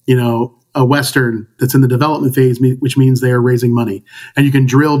 a Western that's in the development phase, which means they are raising money. And you can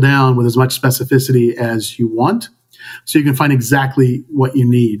drill down with as much specificity as you want. So you can find exactly what you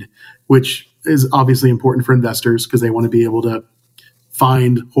need, which is obviously important for investors because they want to be able to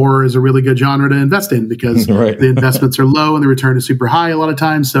find horror is a really good genre to invest in because the investments are low and the return is super high a lot of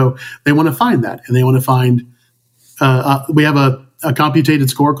times. So they want to find that. And they want to find, we have a computated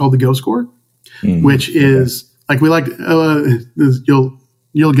score called the Go score, which is like, we like,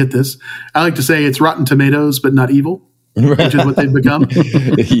 you'll get this. I like to say it's Rotten Tomatoes, but not evil, which is what they've become.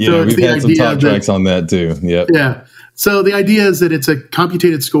 So we've had some talk tracks on that too. Yep. Yeah. So the idea is that it's a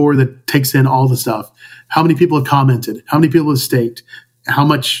computated score that takes in all the stuff. How many people have commented? How many people have staked? How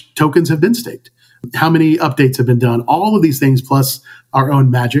much tokens have been staked? How many updates have been done? All of these things plus our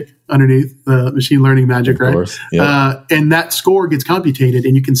own magic underneath, the machine learning magic, right? Yep. And that score gets computed,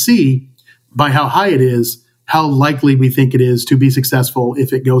 and you can see by how high it is, how likely we think it is to be successful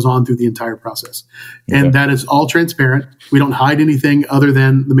if it goes on through the entire process. And that is all transparent. We don't hide anything other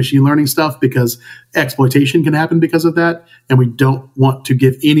than the machine learning stuff because exploitation can happen because of that. And we don't want to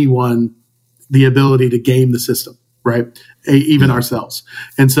give anyone the ability to game the system, right? Even ourselves.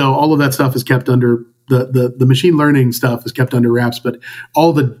 And so all of that stuff is kept under the machine learning stuff is kept under wraps, but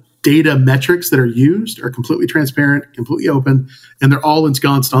all the data metrics that are used are completely transparent, completely open, and they're all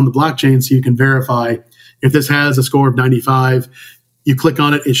ensconced on the blockchain so you can verify if this has a score of 95, you click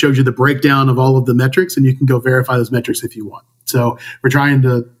on it, it shows you the breakdown of all of the metrics, and you can go verify those metrics if you want. So we're trying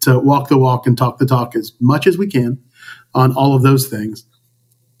to walk the walk and talk the talk as much as we can on all of those things.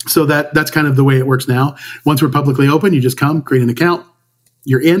 So that's kind of the way it works now. Once we're publicly open, you just come, create an account,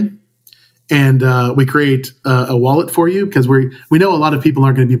 you're in, And we create a wallet for you because we know a lot of people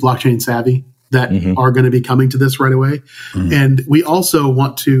aren't going to be blockchain savvy that are going to be coming to this right away. And we also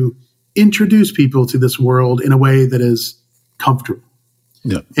want to introduce people to this world in a way that is comfortable.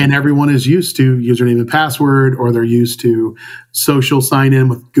 Yeah. And everyone is used to username and password, or they're used to social sign in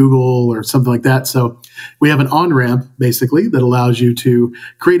with Google or something like that. So we have an on-ramp basically that allows you to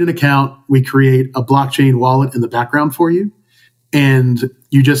create an account. We create a blockchain wallet in the background for you. And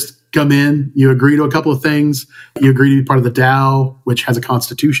you just come in, you agree to a couple of things. You agree to be part of the DAO, which has a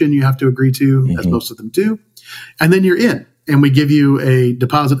constitution you have to agree to, as most of them do. And then you're in. And we give you a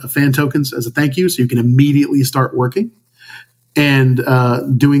deposit of fan tokens as a thank you, so you can immediately start working and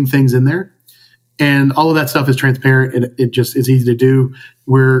doing things in there. And all of that stuff is transparent, and it just is easy to do.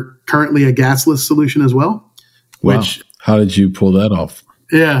 We're currently a gasless solution as well. Wow. How did you pull that off?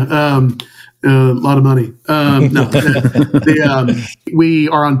 Yeah, a lot of money. No, we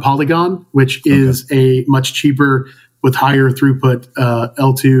are on Polygon, which is a much cheaper with higher throughput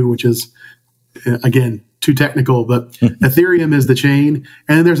L2, which is, again, too technical, but Ethereum is the chain.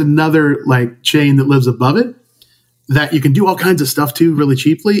 And then there's another like chain that lives above it that you can do all kinds of stuff to really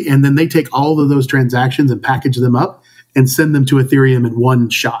cheaply. And then they take all of those transactions and package them up and send them to Ethereum in one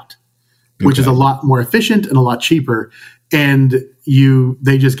shot, which is a lot more efficient and a lot cheaper. And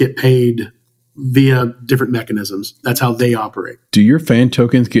they just get paid via different mechanisms. That's how they operate. Do your fan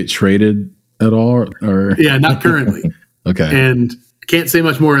tokens get traded at all? Or Yeah, not currently. Okay. And I can't say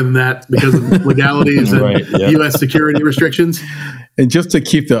much more than that because of legalities and U.S. security restrictions. And just to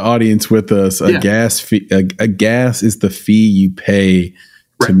keep the audience with us, a gas fee, a gas is the fee you pay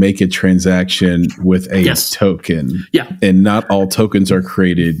to make a transaction with a token. Yeah. And not all tokens are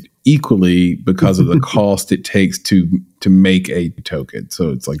created equally because of the cost it takes to make a token. So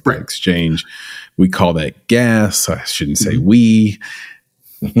it's like the exchange. We call that gas. I shouldn't say we.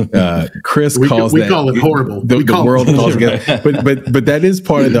 Chris calls we call it horrible. The world calls it, but that is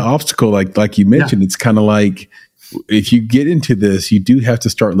part of the obstacle. Like you mentioned, it's kind of like, if you get into this, you do have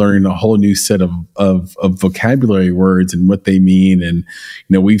to start learning a whole new set of vocabulary words and what they mean. And,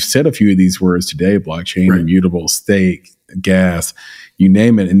 we've said a few of these words today: blockchain, immutable, stake, gas, you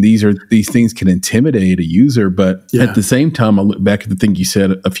name it. And these things can intimidate a user. But at the same time, I look back at the thing you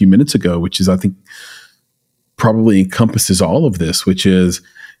said a few minutes ago, which is, I think, probably encompasses all of this, which is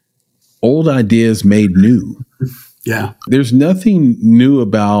old ideas made new. Yeah. There's nothing new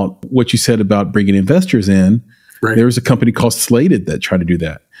about what you said about bringing investors in. Right. There was a company called Slated that tried to do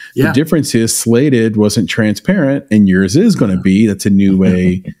that. Yeah. The difference is Slated wasn't transparent, and yours is going to be. That's a new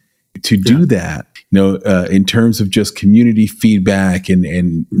way to do that. In terms of just community feedback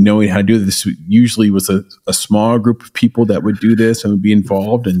and knowing how to do this, usually was a small group of people that would do this and would be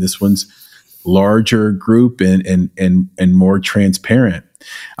involved. And this one's larger group and more transparent.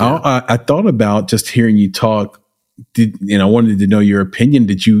 Yeah. I thought about just hearing you talk. I wanted to know your opinion.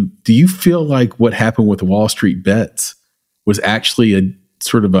 Do you feel like what happened with Wall Street Bets was actually a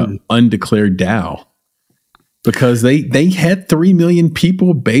sort of an undeclared DAO? Because they had 3 million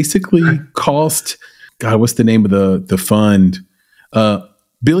people basically cost, God, what's the name of the fund?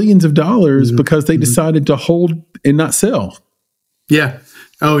 Billions of dollars because they decided to hold and not sell. Yeah.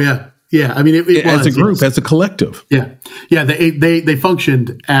 Oh, yeah. Yeah. I mean, it as was, a group, as a collective. Yeah. Yeah. They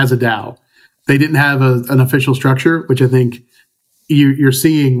functioned as a DAO. They didn't have an official structure, which I think you're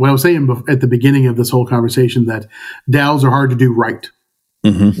seeing. What I was saying at the beginning of this whole conversation, that DAOs are hard to do right.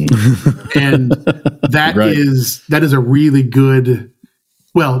 Mm-hmm. And that is a really good,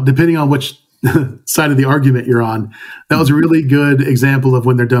 well, depending on which side of the argument you're on, that was a really good example of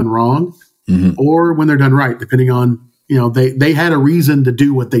when they're done wrong or when they're done right, depending on, they had a reason to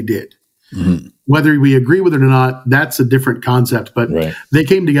do what they did. Mm-hmm. Whether we agree with it or not, that's a different concept. But they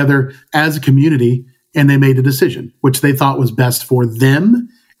came together as a community and they made a decision, which they thought was best for them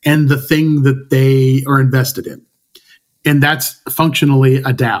and the thing that they are invested in. And that's functionally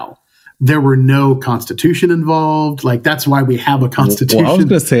a DAO. There were no constitution involved. Like, that's why we have a constitution. Well, I was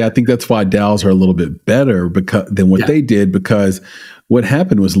going to say, I think that's why DAOs are a little bit better than what they did, because what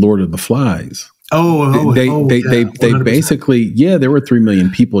happened was Lord of the Flies. They basically, there were 3 million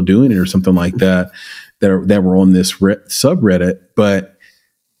people doing it or something like that were on this subreddit, but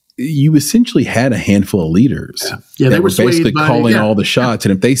you essentially had a handful of leaders that they were basically calling all the shots.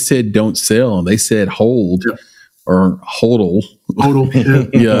 And if they said don't sell and they said hold or hodl,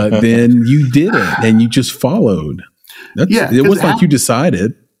 then you did it and you just followed. It wasn't like you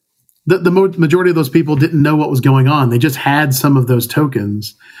decided. The majority of those people didn't know what was going on. They just had some of those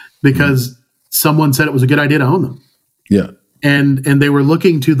tokens because someone said it was a good idea to own them. Yeah. And they were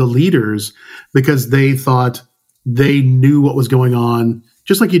looking to the leaders because they thought they knew what was going on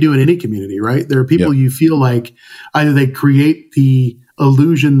just like you do in any community, right? There are people you feel like either they create the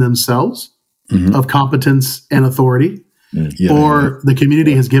illusion themselves of competence and authority, or the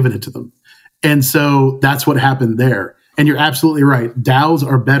community has given it to them. And so that's what happened there. And you're absolutely right. DAOs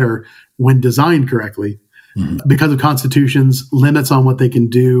are better when designed correctly because of constitutions, limits on what they can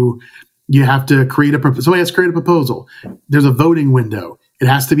do. You have to create somebody has to create a proposal. There's a voting window. It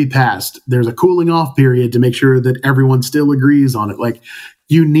has to be passed. There's a cooling off period to make sure that everyone still agrees on it. Like,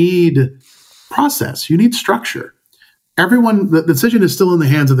 you need process, you need structure. The decision is still in the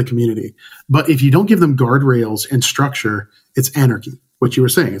hands of the community. But if you don't give them guardrails and structure, it's anarchy. What you were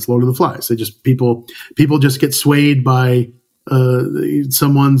saying, it's Lord of the Flies. They just people just get swayed by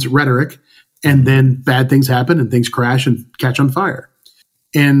someone's rhetoric, and then bad things happen and things crash and catch on fire.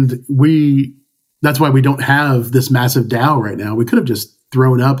 And that's why we don't have this massive DAO right now. We could have just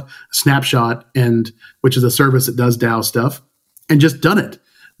thrown up Snapshot, which is a service that does DAO stuff, and just done it.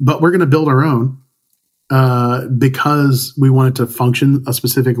 But we're going to build our own because we want it to function a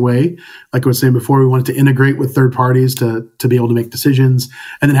specific way. Like I was saying before, we want it to integrate with third parties to be able to make decisions,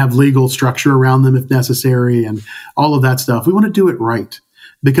 and then have legal structure around them if necessary, and all of that stuff. We want to do it right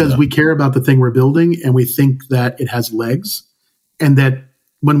because we care about the thing we're building, and we think that it has legs, and that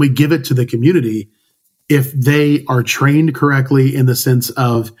when we give it to the community, if they are trained correctly in the sense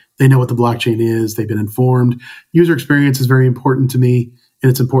of they know what the blockchain is, they've been informed. User experience is very important to me, and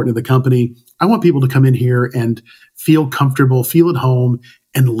it's important to the company. I want people to come in here and feel comfortable, feel at home,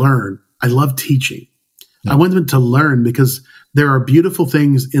 and learn. I love teaching. I want them to learn because there are beautiful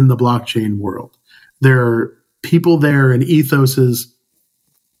things in the blockchain world. There are people there and ethoses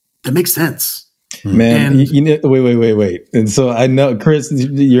that make sense. Man, wait. And so I know, Chris,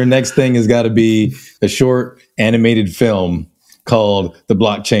 your next thing has got to be a short animated film called The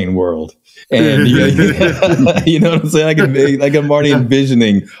Blockchain World. And you know what I'm saying? I'm already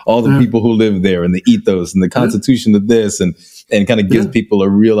envisioning all the people who live there and the ethos and the constitution of this, and kind of gives people a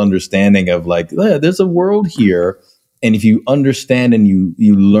real understanding of like, there's a world here. And if you understand and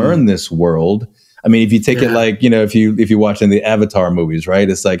you learn this world, I mean, if you take it like, if you're watching the Avatar movies, right?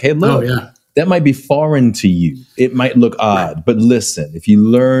 It's like, hey, look, that might be foreign to you. It might look odd, but listen, if you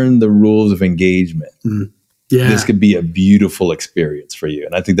learn the rules of engagement, this could be a beautiful experience for you.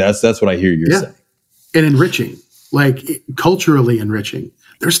 And I think that's what I hear you're saying. And enriching, like culturally enriching.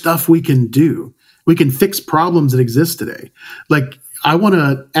 There's stuff we can do. We can fix problems that exist today. Like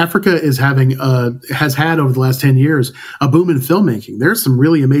Africa has had over the last 10 years a boom in filmmaking. There's some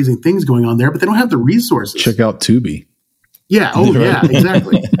really amazing things going on there, but they don't have the resources. Check out Tubi. Yeah. Oh, yeah,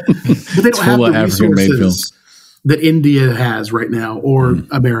 exactly. But they don't have the resources that India has right now, or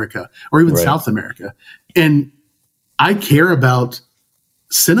America, or even South America. And I care about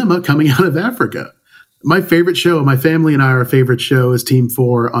cinema coming out of Africa. My favorite show, my family and our favorite show is Team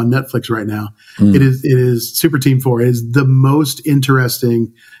 4 on Netflix right now. It is Super Team 4. It is the most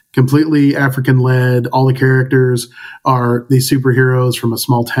interesting, completely African-led. All the characters are these superheroes from a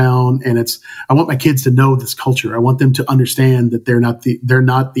small town, and I want my kids to know this culture. I want them to understand that they're not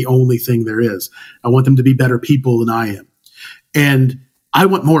the only thing there is. I want them to be better people than I am, and I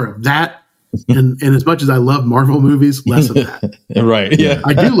want more of that. And as much as I love Marvel movies, less of that. Right? Yeah,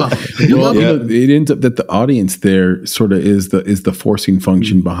 I do love it. It ends up that the audience there sort of is the forcing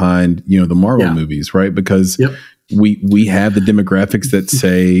function behind the Marvel movies, right? Because we have the demographics that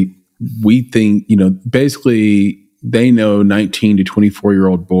say we think basically they know 19 to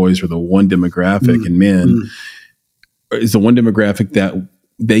 24-year-old boys are the one demographic, and men is the one demographic that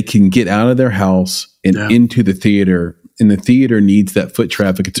they can get out of their house and into the theater. And the theater needs that foot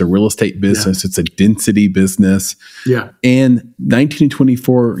traffic. It's a real estate business. It's a density business. Yeah. And 19 to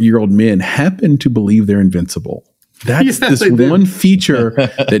 24-year-old men happen to believe they're invincible. That's this one feature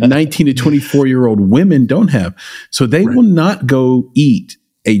that 19 to 24-year-old women don't have. So they will not go eat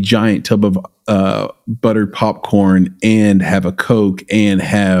a giant tub of buttered popcorn and have a Coke and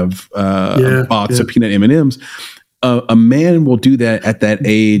have a box of peanut M&Ms. A man will do that at that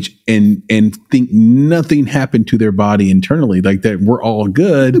age and think nothing happened to their body internally, like that we're all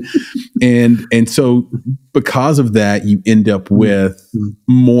good. and so because of that, you end up with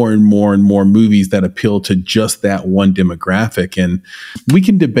more and more and more movies that appeal to just that one demographic. And we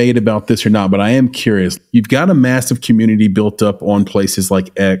can debate about this or not, but I am curious. You've got a massive community built up on places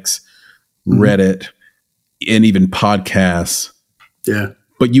like X, Reddit, and even podcasts. Yeah.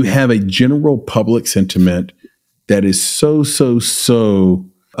 But you have a general public sentiment that is so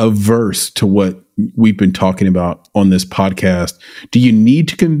averse to what we've been talking about on this podcast. Do you need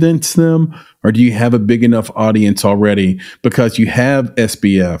to convince them, or do you have a big enough audience already? Because you have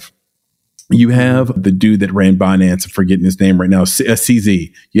SBF, You have the dude that ran Binance, I'm forgetting his name right now,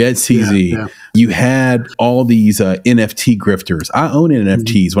 CZ. You had CZ. Yeah. You had all these NFT grifters. I own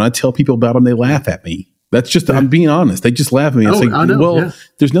NFTs. When I tell people about them, they laugh at me. That's just, I'm being honest. They just laugh at me. It's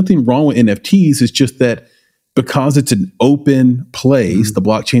there's nothing wrong with NFTs. It's just that because it's an open place, the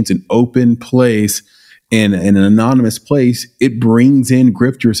blockchain's an open place and an anonymous place, it brings in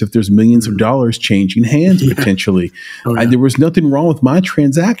grifters if there's millions of dollars changing hands potentially. There was nothing wrong with my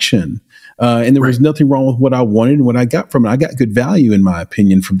transaction. And there was nothing wrong with what I wanted and what I got from it. I got good value, in my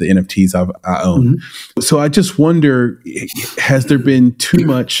opinion, from the NFTs I own. So I just wonder, has there been too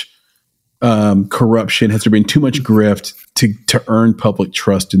much corruption? Has there been too much grift to earn public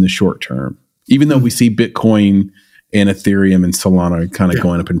trust in the short term? Even though we see Bitcoin and Ethereum and Solana kind of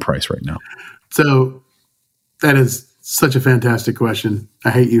going up in price right now. So that is such a fantastic question.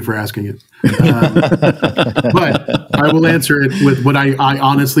 I hate you for asking it. But I will answer it with what I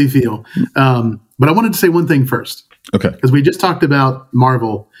honestly feel. But I wanted to say one thing first. Okay. Because we just talked about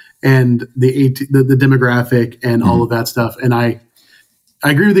Marvel and the demographic and all of that stuff. And I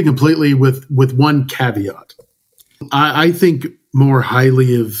agree with you completely with one caveat. I think more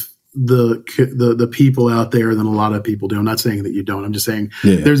highly of the people out there than a lot of people do. I'm not saying that you don't. I'm just saying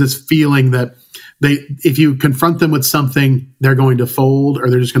there's this feeling that if you confront them with something, they're going to fold, or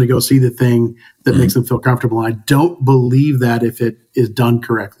they're just going to go see the thing that makes them feel comfortable. And I don't believe that if it is done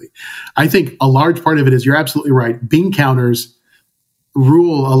correctly. I think a large part of it is, you're absolutely right, bean counters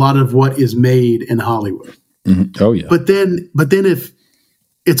rule a lot of what is made in Hollywood. Oh yeah. But then if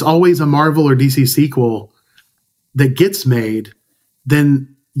it's always a Marvel or DC sequel that gets made,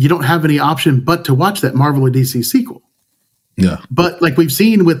 then you don't have any option but to watch that Marvel or DC sequel. Yeah. But like we've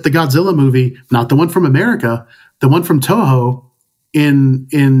seen with the Godzilla movie, not the one from America, the one from Toho in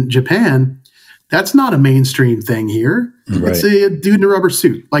Japan, that's not a mainstream thing here. Right. It's a dude in a rubber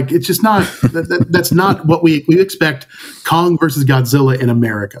suit. Like, it's just not, that's not what we expect. Kong versus Godzilla in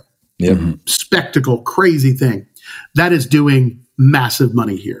America. Spectacle, crazy thing. That is doing massive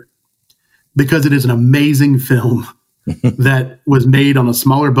money here because it is an amazing film that was made on a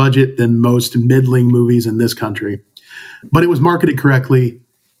smaller budget than most middling movies in this country. But it was marketed correctly,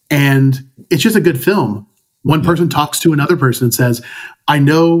 and it's just a good film. One person talks to another person and says, I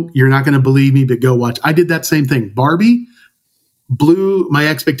know you're not going to believe me, but go watch. I did that same thing. Barbie blew my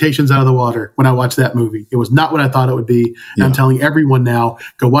expectations out of the water when I watched that movie. It was not what I thought it would be. And I'm telling everyone now,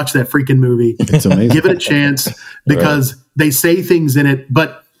 go watch that freaking movie. It's amazing. Give it a chance, because they say things in it.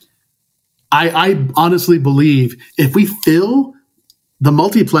 But I honestly believe if we fill the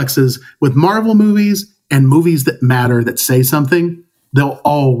multiplexes with Marvel movies and movies that matter, that say something, they'll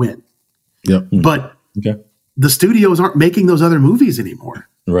all win. But the studios aren't making those other movies anymore.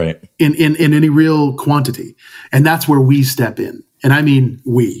 Right. In any real quantity. And that's where we step in. And I mean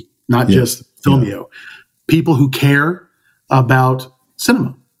we, not just Filmio. People who care about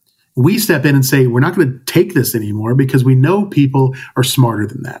cinema. We step in and say, we're not going to take this anymore because we know people are smarter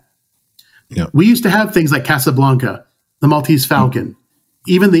than that. We used to have things like Casablanca, The Maltese Falcon,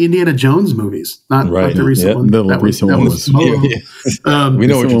 even the Indiana Jones movies, not like the recent one. The recent one was we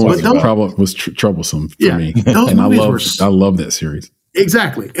know what you're talking about. Problem was troublesome for me. Those movies I love that series.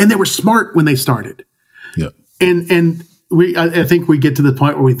 Exactly. And they were smart when they started. And I think we get to the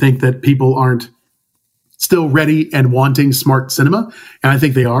point where we think that people aren't still ready and wanting smart cinema. And I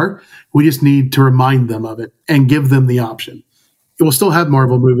think they are. We just need to remind them of it and give them the option. It will still have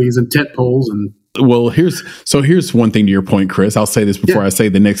Marvel movies and tent poles and. Well, here's one thing to your point, Chris. I'll say this before I say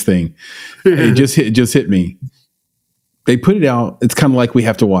the next thing. It just hit me. They put it out. It's kind of like we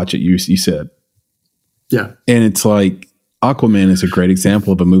have to watch it. You said, and it's like Aquaman is a great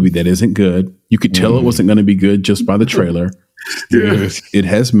example of a movie that isn't good. You could tell it wasn't going to be good just by the trailer. It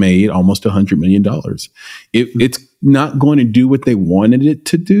has made almost $100 million. It's not going to do what they wanted it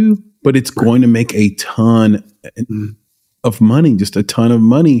to do, but it's going to make a ton of money, just a ton of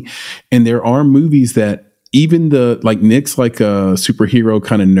money. And there are movies that even Nick's like a superhero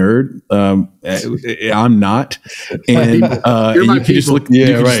kind of nerd. I'm not. And you can just look,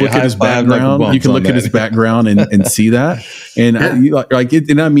 look at his background. You can look at his background and see that. And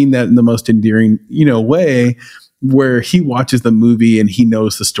and I mean that in the most endearing, way, where he watches the movie and he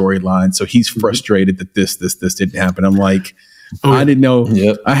knows the storyline. So he's frustrated that this didn't happen. I'm like, I didn't know.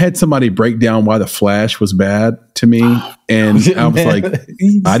 I had somebody break down why The Flash was bad to me, and I was like,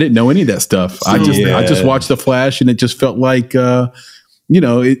 I didn't know any of that stuff. I just watched The Flash, and it just felt like,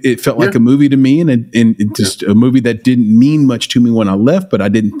 it felt like a movie to me, and it just a movie that didn't mean much to me when I left. But I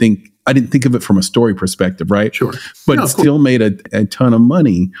didn't think of it from a story perspective, right? Sure, but it still made a ton of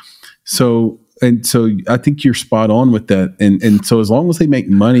money. So and so I think you're spot on with that. And so as long as they make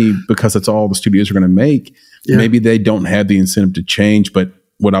money, because that's all the studios are going to make, maybe they don't have the incentive to change. But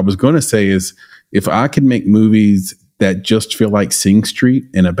what I was going to say is, if I could make movies that just feel like Sing Street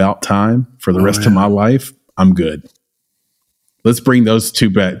and About Time for the rest of my life, I'm good. Let's bring those two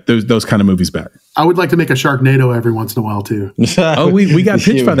back, those kind of movies back. I would like to make a Sharknado every once in a while too. We got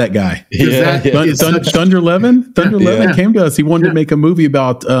pitched by that guy. Thunder Levin came to us. He wanted to make a movie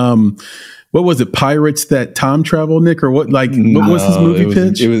about what was it, pirates that time travel, Nick, or what? Like, what was his movie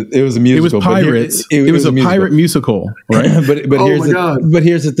pitch? It was a musical. It was pirates. It was a pirate musical, right? but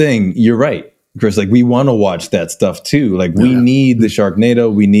here's the thing. You're right, Chris. Like, we want to watch that stuff too. Like, we need the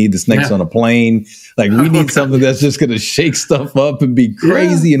Sharknado. We need the snakes on a plane. Like, we need something that's just going to shake stuff up and be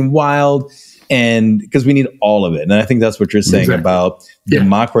crazy and wild. And because we need all of it. And I think that's what you're saying about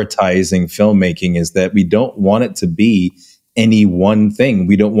democratizing filmmaking, is that we don't want it to be any one thing.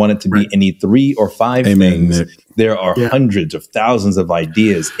 We don't want it to be any 3 or 5 things. Nick. There are hundreds of thousands of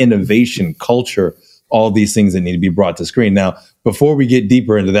ideas, innovation, culture, all these things that need to be brought to screen. Now, before we get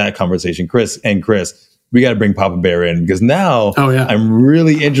deeper into that conversation, Chris, we got to bring Papa Bear in, because now I'm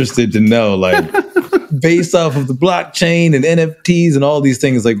really interested to know, like, based off of the blockchain and NFTs and all these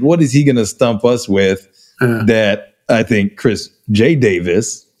things, like, what is he going to stump us with that I think Chris J.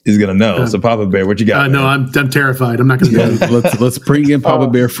 Davis is going to know? So, Papa Bear, what you got? No, I'm terrified. I'm not going to. Let's bring in Papa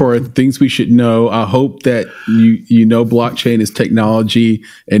Bear for things we should know. I hope that you know blockchain is technology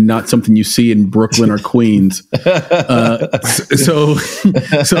and not something you see in Brooklyn or Queens. So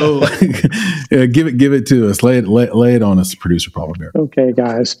give it to us. Lay it on us, producer Papa Bear. Okay,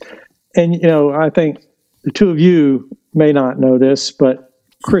 guys. And, I think the two of you may not know this, but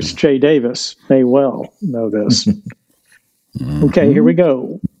Chris J. Davis may well know this. Okay, here we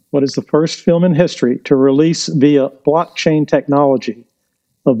go. What is the first film in history to release via blockchain technology,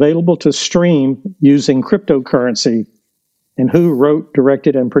 available to stream using cryptocurrency? And who wrote,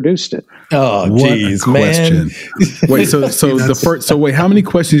 directed, and produced it? Oh, geez, man. Wait, wait, how many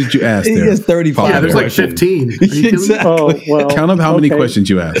questions did you ask there? He has 35. Yeah, there's like 15. Exactly. Oh, well, count up how many questions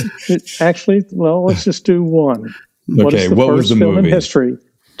you asked. Actually, let's just do one. Okay, what is the first was the film movie in history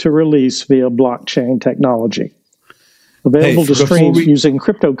to release via blockchain technology? Available to stream using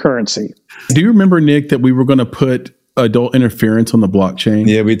cryptocurrency. Do you remember, Nick, that we were going to put adult interference on the blockchain?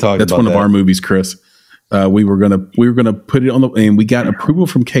 Yeah, we talked about that. That's one of our movies, Chris. We were gonna put it on and we got approval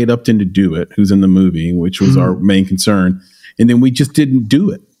from Kate Upton to do it, who's in the movie, which was our main concern. And then we just didn't do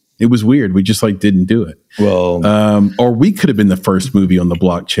it. It was weird. We just didn't do it. Well, or we could have been the first movie on the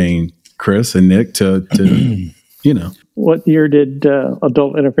blockchain, Chris and Nick, to What year did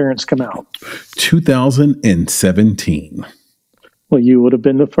Adult Interference come out? 2017. Well, you would have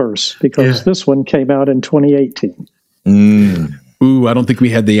been the first, because this one came out in 2018. Ooh, I don't think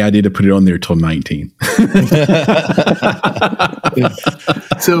we had the idea to put it on there till 19.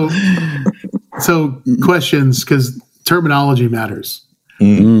 So questions, because terminology matters.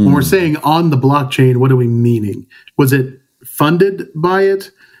 When we're saying on the blockchain, what are we meaning? Was it funded by it?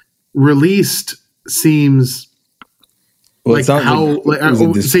 Released seems was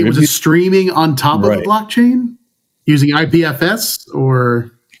it streaming on top of the blockchain using IPFS or?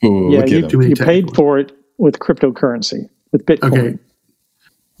 You paid for it with cryptocurrency, with Bitcoin.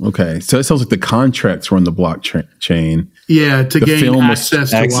 Okay, so it sounds like the contracts were on the blockchain. Yeah, to gain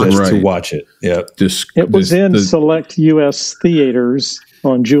access to watch it. Yeah, it was in select U.S. theaters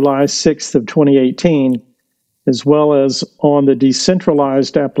on July 6th of 2018, as well as on the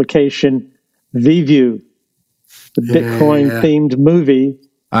decentralized application VView, the Bitcoin-themed movie.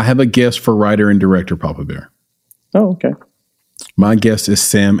 I have a guess for writer and director, Papa Bear. Oh, okay. My guess is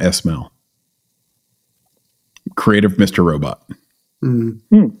Sam Esmail, creator of Mr. Robot.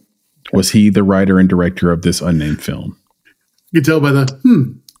 Okay. Was he the writer and director of this unnamed film? You can tell by the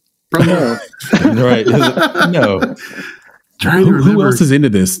probably no. Right. No. Who else is into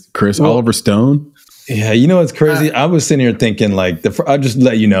this, Chris? Oliver Stone? Yeah, you know what's crazy? I was sitting here thinking, I'll just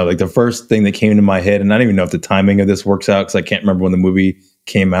let you know, the first thing that came into my head, and I don't even know if the timing of this works out because I can't remember when the movie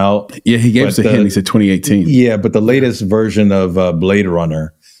came out. Yeah, he gave us a hint. He said 2018. Yeah, but the latest version of Blade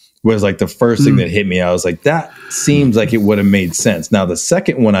Runner was the first thing that hit me. I was like, that seems like it would have made sense. Now, the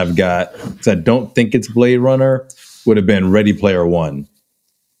second one I've got, because I don't think it's Blade Runner, would have been Ready Player One.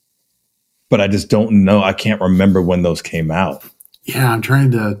 But I just don't know. I can't remember when those came out. Yeah, I'm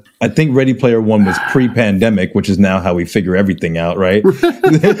trying to. I think Ready Player One was pre-pandemic, which is now how we figure everything out, right?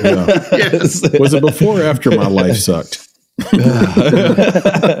 Yes. Was it before or after My Life Sucked? Yeah,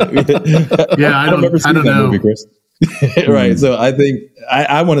 I don't know. Movie, Chris. Right. So I think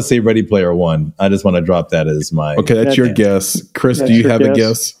I want to say Ready Player One. I just want to drop that as my. Okay, that's your guess. Chris, do you have a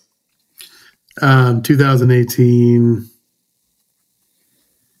guess? 2018.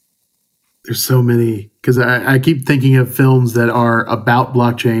 There's so many, because I keep thinking of films that are about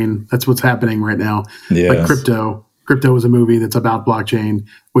blockchain. That's what's happening right now. Yes. Like Crypto. Crypto was a movie that's about blockchain,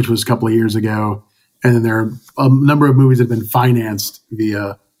 which was a couple of years ago. And then there are a number of movies that have been financed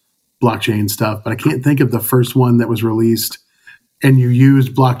via blockchain stuff. But I can't think of the first one that was released and you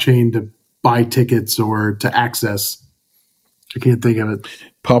used blockchain to buy tickets or to access. I can't think of it.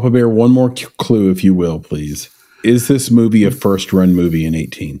 Papa Bear, one more clue, if you will, please. Is this movie a first run movie in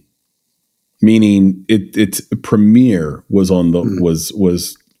 18? Meaning its premiere was on the was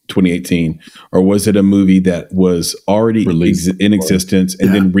 2018, or was it a movie that was already in existence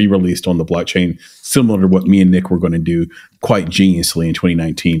and then re-released on the blockchain, similar to what me and Nick were going to do quite geniusly in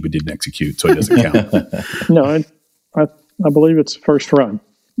 2019, but didn't execute, so it doesn't count. No, I believe it's first run,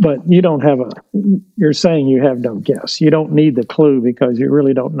 but you don't have you're saying you have no guess. You don't need the clue because you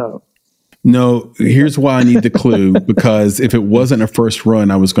really don't know. No, here's why I need the clue, because if it wasn't a first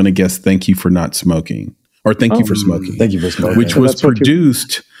run, I was going to guess Thank You for Not Smoking, or Thank You for Smoking. Thank You for Smoking. Which was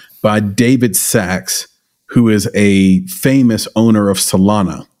produced by David Sachs, who is a famous owner of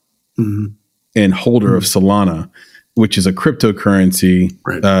Solana and holder of Solana, which is a cryptocurrency,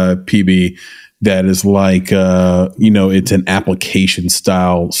 PB, that is like, it's an application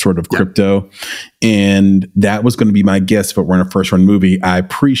style sort of crypto. And that was going to be my guess if it weren't a first run movie. I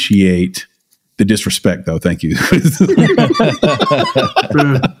appreciate the disrespect, though. Thank you.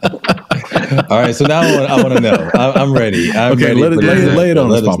 All right, so now I want to know. I'm ready. Okay, lay it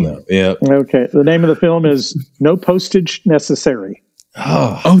on us, Papa. Yeah. Okay, the name of the film is No Postage Necessary.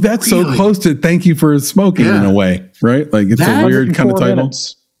 Oh, that's really? So close to Thank You for Smoking in a way, right? Like it's a weird kind of title.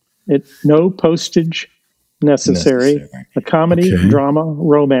 No Postage Necessary. A comedy, drama,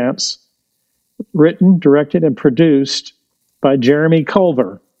 romance, written, directed, and produced by Jeremy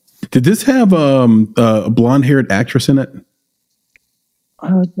Culver. Did this have a blonde-haired actress in it?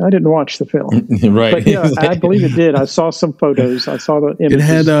 I didn't watch the film. Right. But yeah, I believe it did. I saw some photos. I saw the images.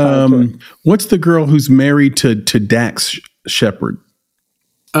 It had, what's the girl who's married to Dax Shepard?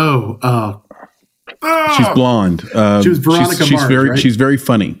 She's blonde. She was Veronica Mars, right? She's very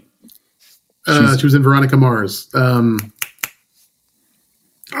funny. She was in Veronica Mars.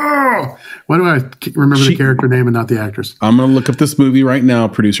 Why do I remember the character name and not the actress? I'm going to look up this movie right now,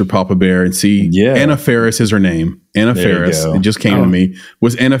 producer Papa Bear, and see. Yeah. Anna Faris is her name. Anna Faris. It just came to me.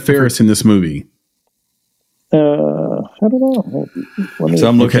 Was Anna Faris in this movie? I don't know. So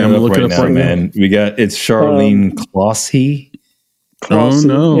I'm looking it up right now, man. It's Charlene Clossy. Oh,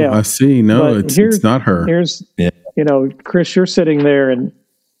 no. Yeah. I see. No, it's not her. Chris, you're sitting there in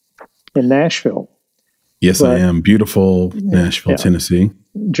Nashville. Yes, I am. Beautiful Nashville, Tennessee.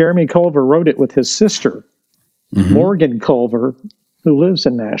 Jeremy Culver wrote it with his sister, Morgan Culver, who lives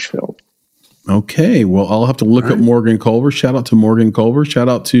in Nashville. Okay. Well, I'll have to look up Morgan Culver. Shout out to Morgan Culver. Shout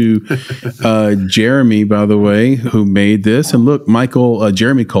out to Jeremy, by the way, who made this. And look,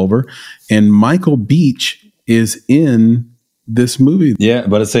 Jeremy Culver and Michael Beach is in this movie. Yeah,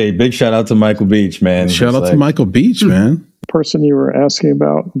 but it's a big shout out to Michael Beach, man. Shout out to Michael Beach, man. The person you were asking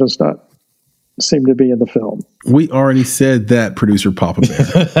about does not seem to be in the film. We already said that, producer Papa Bear.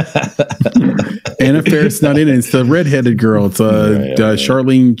 Anna Faris not in it. It's the redheaded girl. It's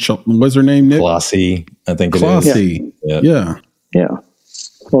Charlene. What's her name, Nick? Clossy, I think it Clossy. is. Yeah.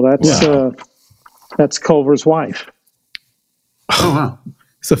 Well, that's Culver's wife. Oh, wow.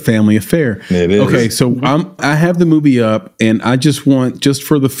 It's a family affair. It is. Okay, so I have the movie up, and I just want, just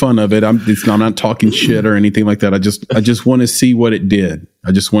for the fun of it, I'm not talking shit or anything like that. I just want to see what it did.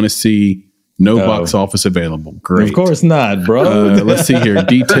 I just want to see box office available. Great. Of course not, bro. Let's see here.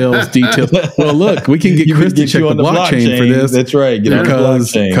 Details. Well, look, we can get Chris to check the blockchain for this. That's right.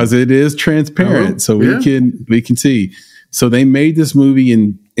 Because it is transparent, so we can see. So they made this movie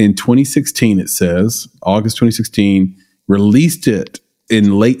in 2016. It says August 2016. Released it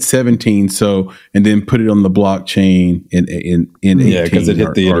in late 17, and then put it on the blockchain in 18. Yeah, because it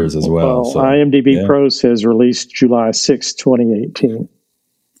hit theaters as well. So, IMDb Pro says released July 6, 2018.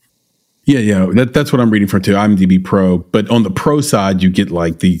 Yeah, that's what I'm reading from too, IMDb Pro. But on the Pro side, you get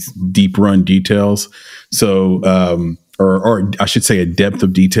like these deep run details. So, or I should say a depth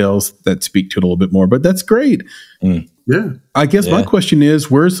of details that speak to it a little bit more, but that's great. Yeah. I guess my question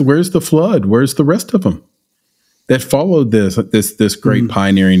is, where's the flood? Where's the rest of them that followed this great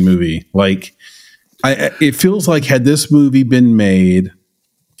pioneering movie? Like, it feels like had this movie been made,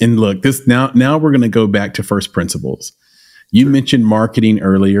 and look, this now we're going to go back to first principles. You mentioned marketing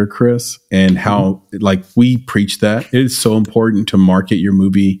earlier, Chris, and how like we preach that it is so important to market your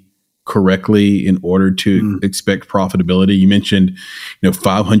movie correctly in order to expect profitability. You mentioned,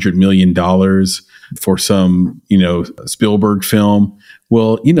 $500 million for some, Spielberg film.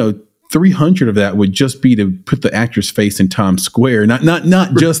 Well, 300 of that would just be to put the actor's face in Times Square.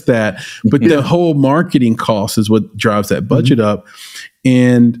 Not just that, but the whole marketing cost is what drives that budget up.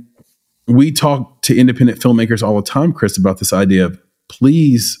 And we talk to independent filmmakers all the time, Chris, about this idea of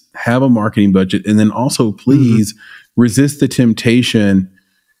please have a marketing budget, and then also please resist the temptation.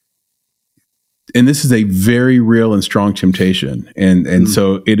 And this is a very real and strong temptation. And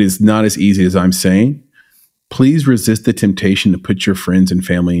so it is not as easy as I'm saying. Please resist the temptation to put your friends and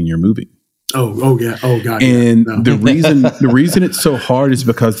family in your movie. Oh yeah. Oh God. And the reason it's so hard is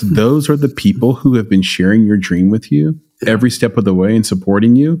because those are the people who have been sharing your dream with you every step of the way and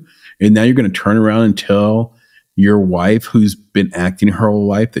supporting you. And now you're going to turn around and tell your wife, who's been acting her whole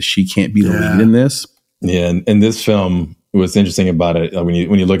life, that she can't be the lead in this. Yeah. And this film, what's interesting about it, when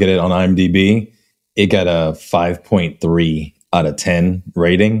you look at it on IMDb, it got a 5.3 out of 10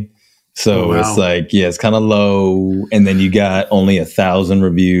 rating. So it's like, it's kind of low. And then you got only 1,000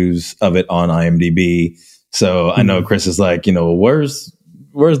 reviews of it on IMDb. So I know Chris is like, where's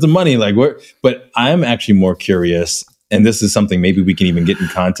the money? Like where? But I'm actually more curious, and this is something maybe we can even get in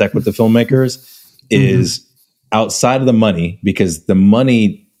contact with the filmmakers, is outside of the money, because the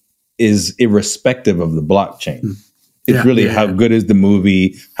money is irrespective of the blockchain. It's really how good is the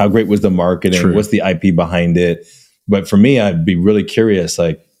movie? How great was the marketing? True. What's the IP behind it? But for me, I'd be really curious,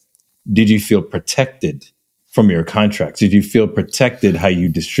 like, did you feel protected from your contracts? Did you feel protected how you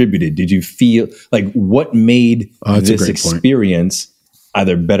distributed? Did you feel like what made this experience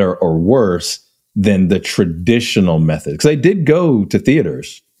either better or worse than the traditional method? Because I did go to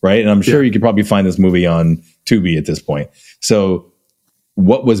theaters, right? And I'm sure you could probably find this movie on Tubi at this point. So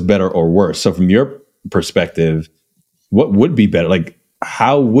what was better or worse? So from your perspective, what would be better? Like,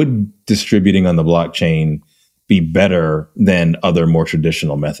 how would distributing on the blockchain be better than other more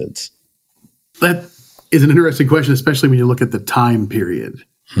traditional methods? That is an interesting question, especially when you look at the time period.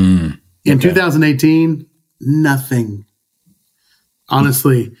 In 2018, nothing.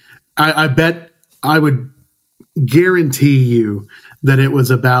 Honestly, I bet I would guarantee you that it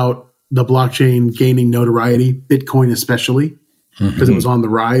was about the blockchain gaining notoriety, Bitcoin especially, because it was on the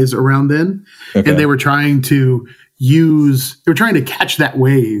rise around then. And they were trying to catch that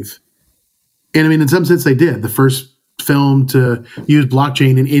wave. And I mean, in some sense they did. The first film to use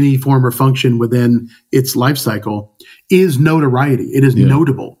blockchain in any form or function within its life cycle is notoriety. It is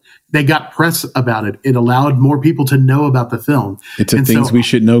notable. They got press about it. It allowed more people to know about the film. It's a things we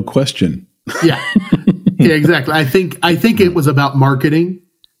should know question. Yeah, exactly. I think it was about marketing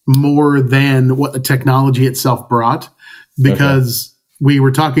more than what the technology itself brought, because we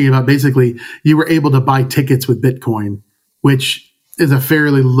were talking about basically you were able to buy tickets with Bitcoin, which is a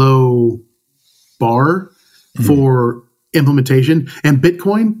fairly low bar for implementation. And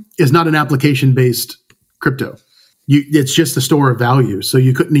Bitcoin is not an application-based crypto. It's just a store of value. So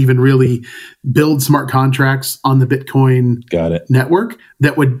you couldn't even really build smart contracts on the Bitcoin network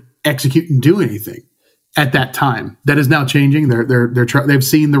that would execute and do anything at that time. That is now changing. They've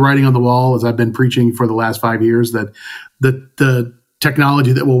seen the writing on the wall, as I've been preaching for the last 5 years, that the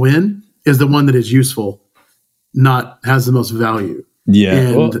technology that will win is the one that is useful, not has the most value.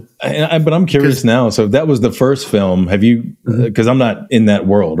 Yeah, but I'm curious now. So if that was the first film, have you, because I'm not in that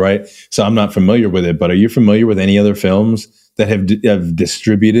world, right? So I'm not familiar with it, but are you familiar with any other films that have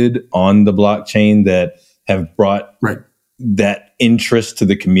distributed on the blockchain that have brought that interest to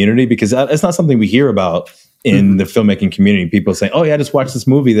the community? Because it's not something we hear about in the filmmaking community. People say, oh yeah, I just watched this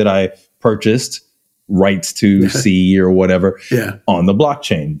movie that I purchased rights to see or whatever on the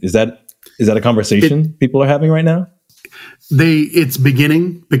blockchain. Is that a conversation people are having right now? It's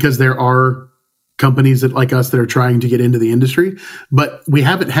beginning, because there are companies that like us that are trying to get into the industry, but we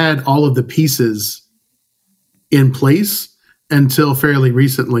haven't had all of the pieces in place until fairly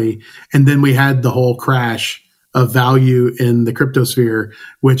recently. And then we had the whole crash of value in the crypto sphere,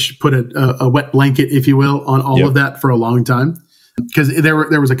 which put a wet blanket, if you will, on all of that for a long time. Because there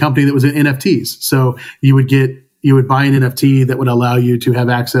was a company that was in NFTs. So you would buy an NFT that would allow you to have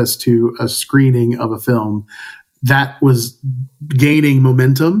access to a screening of a film. That was gaining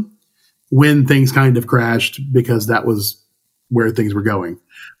momentum when things kind of crashed, because that was where things were going.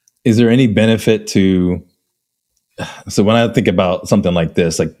 Is there any benefit to, so when I think about something like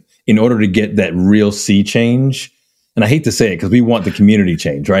this, like in order to get that real sea change, and I hate to say it because we want the community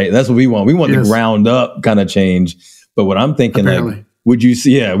change, right? That's what we want. We want the ground up kind of change. But what I'm thinking, like, would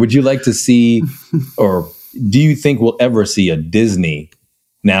you like to see, or do you think we'll ever see a Disney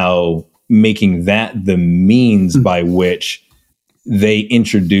now making that the means by which they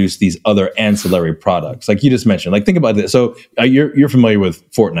introduce these other ancillary products. Like you just mentioned, like think about this. So you're familiar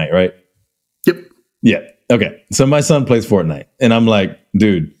with Fortnite, right? Yep. Yeah. Okay. So my son plays Fortnite and I'm like,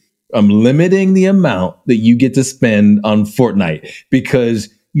 dude, I'm limiting the amount that you get to spend on Fortnite because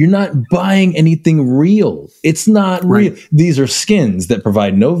you're not buying anything real. It's not real. Right. These are skins that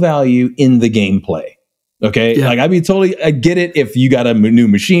provide no value in the gameplay. Okay. Yeah. Like I get it if you got a new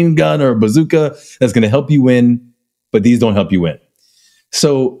machine gun or a bazooka that's going to help you win, but these don't help you win.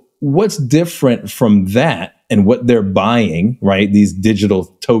 So what's different from that and what they're buying, right? These digital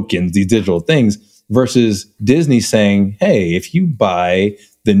tokens, these digital things versus Disney saying, hey, if you buy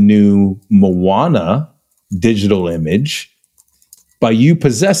the new Moana digital image, by you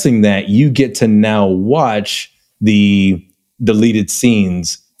possessing that, you get to now watch the deleted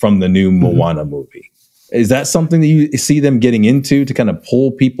scenes from the new Moana movie. Is that something that you see them getting into to kind of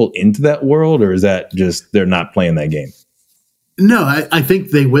pull people into that world, or is that just they're not playing that game? No, I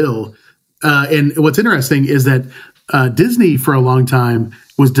think they will. And what's interesting is that Disney for a long time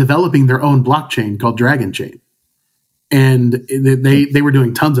was developing their own blockchain called Dragon Chain. And they were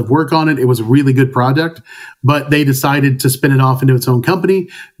doing tons of work on it. It was a really good product, but they decided to spin it off into its own company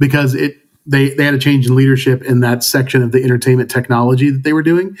because they had a change in leadership in that section of the entertainment technology that they were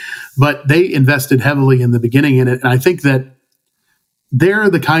doing. But they invested heavily in the beginning in it. And I think that they're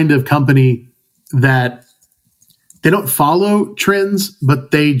the kind of company that they don't follow trends,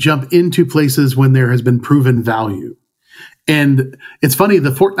 but they jump into places when there has been proven value. And it's funny, the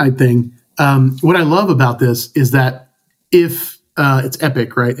Fortnite thing, what I love about this is that if it's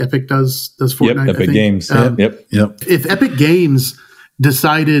Epic, right? Epic does Fortnite. Yep, Epic Games. Yep. If Epic Games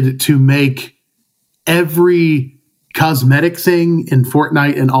decided to make every cosmetic thing in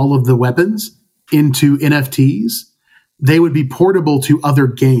Fortnite and all of the weapons into NFTs, they would be portable to other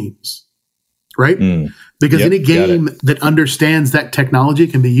games, right? Because any game that understands that technology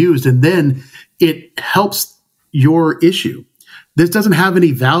can be used, and then it helps your issue. This doesn't have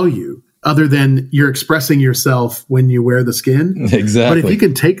any value other than you're expressing yourself when you wear the skin. Exactly. But if you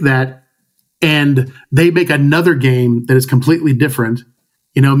can take that and they make another game that is completely different,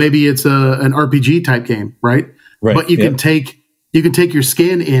 maybe it's an RPG type game, right? But you can take your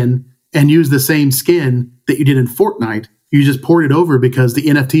skin in and use the same skin that you did in Fortnite. You just port it over because the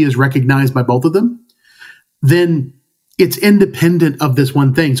NFT is recognized by both of them. Then it's independent of this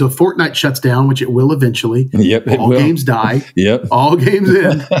one thing. So if Fortnite shuts down, which it will eventually, all games die, all games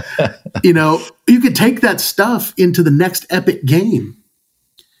end, you could take that stuff into the next Epic game.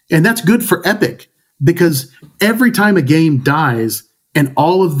 And that's good for Epic because every time a game dies and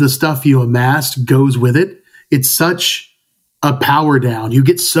all of the stuff you amassed goes with it, it's such a power down. You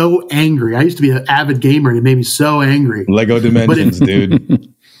get so angry. I used to be an avid gamer and it made me so angry. Lego Dimensions, dude.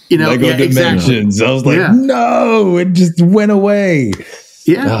 Lego Dimensions. Exactly. I was like, no, it just went away.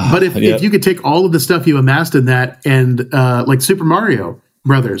 Yeah. But if you could take all of the stuff you amassed in that and like Super Mario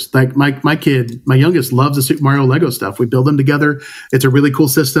Brothers, like my youngest loves the Super Mario Lego stuff. We build them together. It's a really cool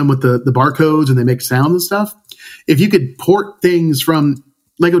system with the barcodes and they make sound and stuff. If you could port things from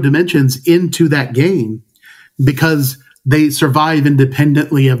Lego Dimensions into that game because they survive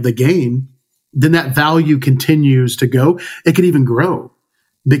independently of the game, then that value continues to go. It could even grow.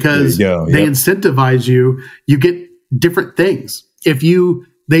 Because they incentivize you, you get different things. If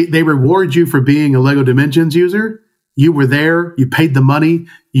they reward you for being a Lego Dimensions user, you were there, you paid the money,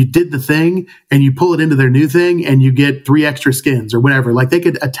 you did the thing, and you pull it into their new thing, and you get 3 extra skins or whatever. Like they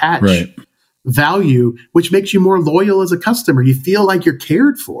could attach value, which makes you more loyal as a customer. You feel like you're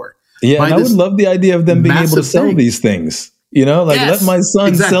cared for. Yeah, and I would love the idea of them being able to sell these things. Let my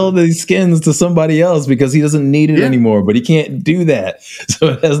son sell these skins to somebody else because he doesn't need it anymore, but he can't do that. So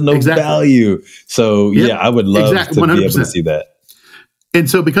it has no value. So I would love to 100%. Be able to see that. And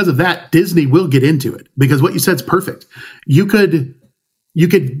so because of that, Disney will get into it because what you said is perfect. You could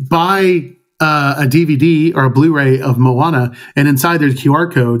buy a DVD or a Blu-ray of Moana and inside there's a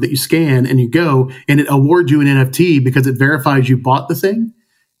QR code that you scan and you go and it awards you an NFT because it verifies you bought the thing.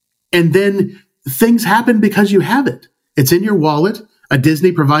 And then things happen because you have it. It's in your wallet, a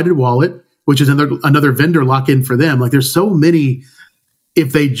Disney provided wallet, which is another vendor lock-in for them. Like there's so many,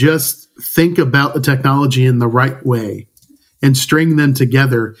 if they just think about the technology in the right way and string them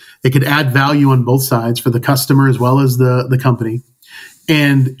together, it could add value on both sides for the customer as well as the company.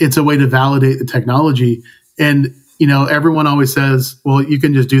 And it's a way to validate the technology. And, everyone always says, well, you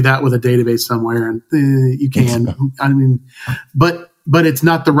can just do that with a database somewhere. And you can, but it's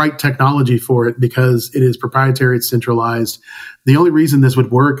not the right technology for it because it is proprietary, it's centralized. The only reason this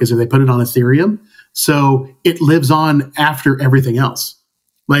would work is if they put it on Ethereum. So it lives on after everything else.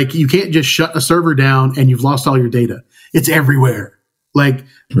 Like you can't just shut a server down and you've lost all your data. It's everywhere. Like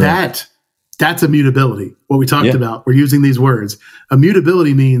that's immutability. What we talked about, we're using these words.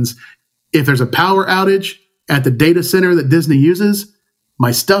 Immutability means if there's a power outage at the data center that Disney uses,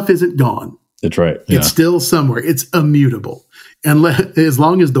 my stuff isn't gone. That's right. It's still somewhere. It's immutable. And as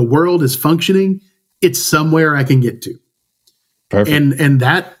long as the world is functioning, it's somewhere I can get to. Perfect. And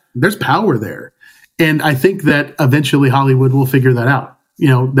that there's power there. And I think that eventually Hollywood will figure that out. You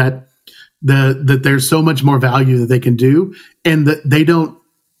know, that there's so much more value that they can do, and that they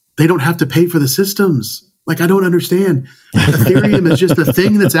don't have to pay for the systems. Like, I don't understand. Ethereum is just a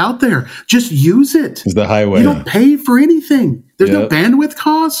thing that's out there. Just use it. It's the highway. You don't pay for anything. There's no bandwidth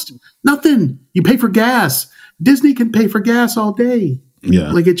cost. Nothing. You pay for gas. Disney can pay for gas all day.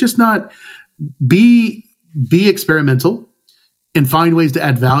 Yeah. Like, it's just not. Be experimental and find ways to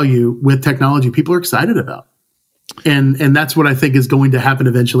add value with technology people are excited about. And that's what I think is going to happen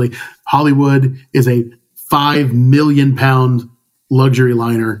eventually. Hollywood is a £5 million luxury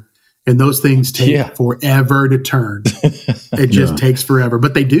liner, and those things take forever to turn. It just takes forever,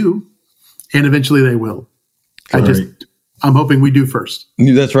 but they do, and eventually they will. I'm hoping we do first.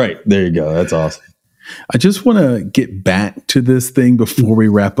 That's right. There you go. That's awesome. I just want to get back to this thing before we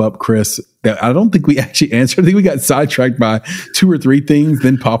wrap up, Chris. I don't think we actually answered. I think we got sidetracked by 2 or 3 things,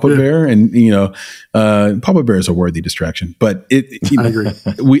 then Papa Bear, and Papa Bear is a worthy distraction. But I agree.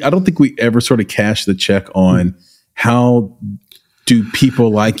 I don't think we ever sort of cashed the check on how do people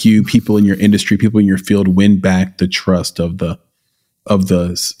like you, people in your industry, people in your field, win back the trust of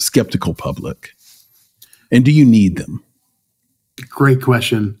the skeptical public, and do you need them? Great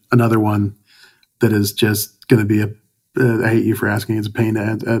question. Another one that is just going to be I hate you for asking. It's a pain to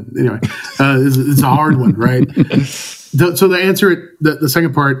add. Anyway, it's a hard one, right? So to answer it, the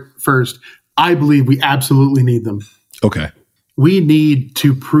second part first, I believe we absolutely need them. Okay. We need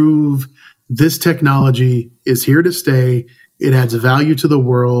to prove this technology is here to stay. It adds value to the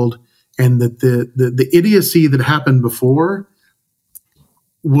world, and that the idiocy that happened before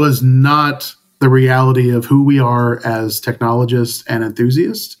was not the reality of who we are as technologists and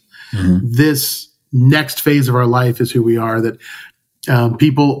enthusiasts. Mm-hmm. This next phase of our life is who we are. That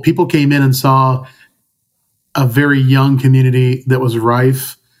people came in and saw a very young community that was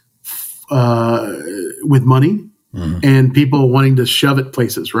rife with money, and people wanting to shove it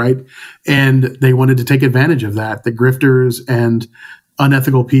places, right? And they wanted to take advantage of that. The grifters and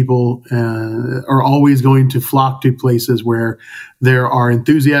unethical people are always going to flock to places where there are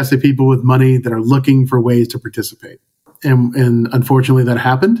enthusiastic people with money that are looking for ways to participate. And unfortunately that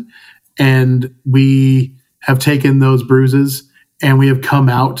happened. And we have taken those bruises and we have come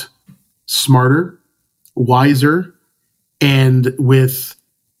out smarter, wiser, and with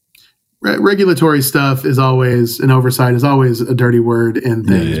regulatory stuff is always, and oversight is always a dirty word in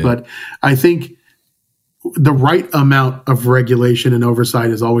things. Yeah. But I think the right amount of regulation and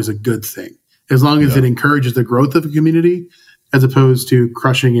oversight is always a good thing, as long as it encourages the growth of the community, as opposed to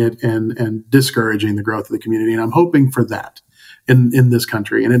crushing it and discouraging the growth of the community. And I'm hoping for that in this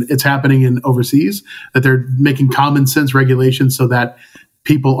country. And it's happening in overseas, that they're making common sense regulations so that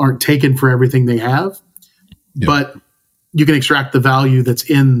people aren't taken for everything they have, but you can extract the value that's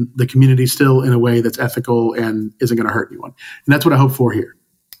in the community still in a way that's ethical and isn't going to hurt anyone. And that's what I hope for here.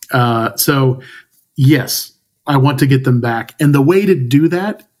 So yes, I want to get them back. And the way to do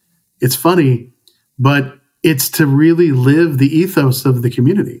that, it's funny, but it's to really live the ethos of the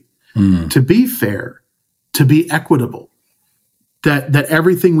community, to be fair, to be equitable, that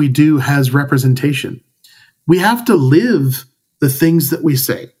everything we do has representation. We have to live the things that we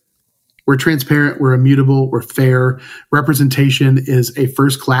say. We're transparent, we're immutable, we're fair. Representation is a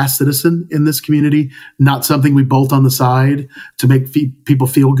first-class citizen in this community, not something we bolt on the side to make people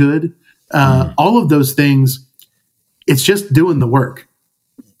feel good. All of those things, it's just doing the work.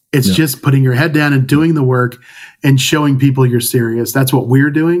 It's just putting your head down and doing the work and showing people you're serious. That's what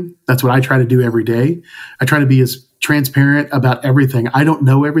we're doing. That's what I try to do every day. I try to be as transparent about everything. I don't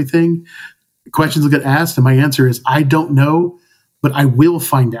know everything. Questions will get asked, and my answer is, I don't know, but I will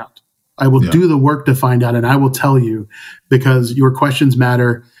find out. I will do the work to find out, and I will tell you, because your questions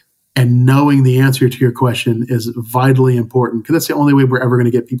matter, and knowing the answer to your question is vitally important, because that's the only way we're ever going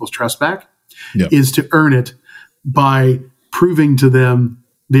to get people's trust back, is to earn it by proving to them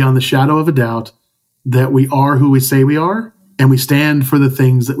beyond the shadow of a doubt that we are who we say we are, and we stand for the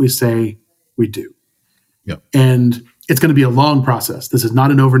things that we say we do. And it's going to be a long process. This is not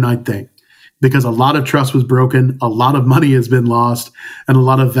an overnight thing, because a lot of trust was broken, a lot of money has been lost, and a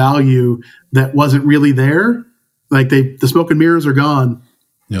lot of value that wasn't really there. Like the smoke and mirrors are gone,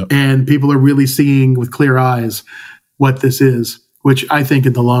 and people are really seeing with clear eyes what this is, which I think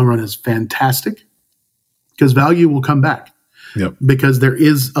in the long run is fantastic, because value will come back. Yep. because there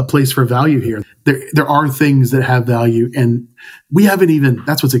is a place for value here. There are things that have value, and we haven't even,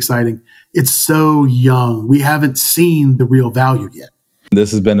 that's what's exciting. It's so young. We haven't seen the real value yet.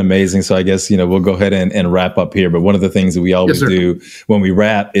 This has been amazing. So I guess, we'll go ahead and wrap up here. But one of the things that we always do when we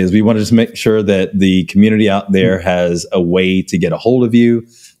wrap is we want to just make sure that the community out there has a way to get a hold of you,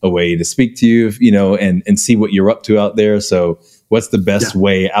 a way to speak to you, and see what you're up to out there. So what's the best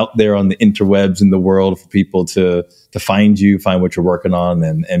way out there on the interwebs in the world for people to find you, find what you're working on,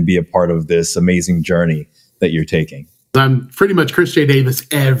 and be a part of this amazing journey that you're taking? I'm pretty much Chris J. Davis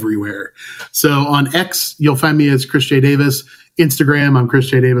everywhere. So on X, you'll find me as Chris J. Davis. Instagram, I'm Chris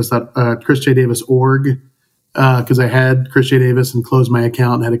J. Davis, ChrisJDavis.org, because I had Chris J. Davis and closed my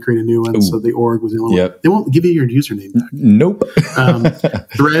account and had to create a new one. Ooh. So the org was the only one. They won't give you your username back. Nope.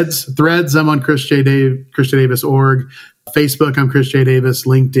 Threads, I'm on Chris J. Davis.org. Facebook, I'm Chris J. Davis.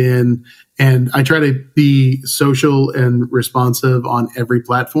 LinkedIn. And I try to be social and responsive on every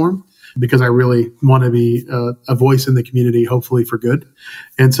platform, because I really want to be a voice in the community, hopefully for good.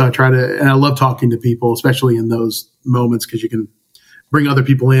 And so and I love talking to people, especially in those moments, because you can bring other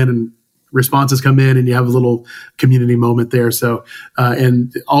people in and responses come in and you have a little community moment there. So,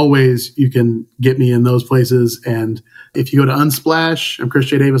 and always you can get me in those places. And if you go to Unsplash, I'm Chris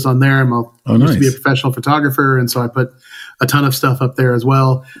J. Davis on there. I used to be a professional photographer. And so I put a ton of stuff up there as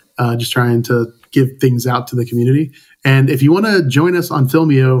well, just trying to give things out to the community. And if you want to join us on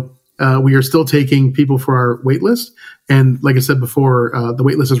Filmio, we are still taking people for our wait list. And like I said before, the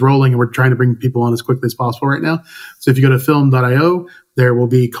wait list is rolling and we're trying to bring people on as quickly as possible right now. So if you go to film.io, there will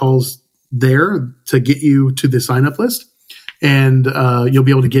be calls there to get you to the sign up list, and you'll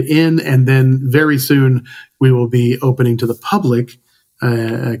be able to get in. And then very soon we will be opening to the public.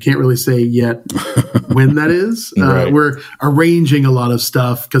 I can't really say yet when that is. Right. We're arranging a lot of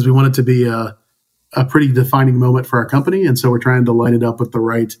stuff because we want it to be a pretty defining moment for our company. And so we're trying to line it up with the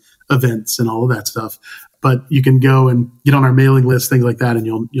right events and all of that stuff. But you can go and get on our mailing list, things like that, and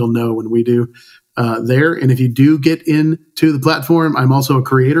you'll know when we do there. And if you do get into the platform, I'm also a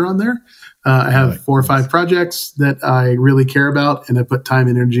creator on there. I have 4 or 5 projects that I really care about and I put time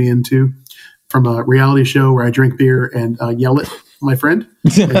and energy into, from a reality show where I drink beer and yell at my friend,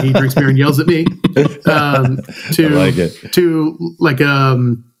 and he drinks beer and yells at me, to like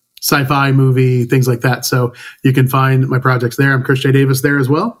sci-fi movie, things like that. So you can find my projects there. I'm Chris J. Davis there as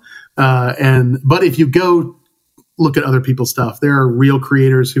well. But if you go look at other people's stuff, there are real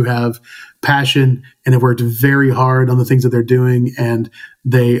creators who have passion and have worked very hard on the things that they're doing, and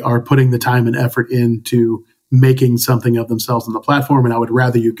they are putting the time and effort into making something of themselves on the platform. And I would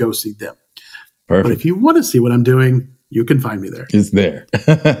rather you go see them. Perfect. But if you want to see what I'm doing, you can find me there. It's there.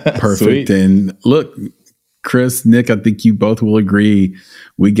 Perfect. Sweet. And look, Chris, Nick, I think you both will agree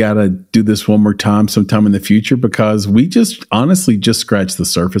we got to do this one more time sometime in the future, because we just honestly just scratched the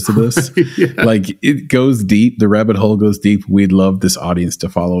surface of this. Like, it goes deep. The rabbit hole goes deep. We'd love this audience to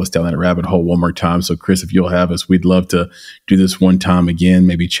follow us down that rabbit hole one more time. So Chris, if you'll have us, we'd love to do this one time again,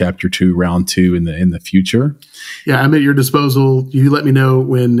 maybe chapter 2, round 2 in the future. Yeah, I'm at your disposal. You let me know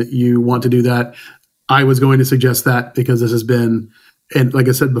when you want to do that. I was going to suggest that because this has been, and like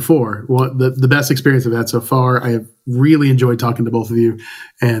I said before, the best experience I've had so far. I have really enjoyed talking to both of you,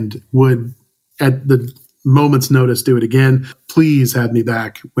 and would, at the moment's notice, do it again. Please have me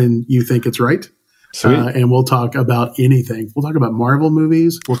back when you think it's right. And we'll talk about anything. We'll talk about Marvel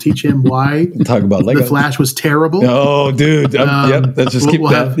movies. We'll teach him why talk about Legos. The Flash was terrible. Oh, dude. Yep. Let's just keep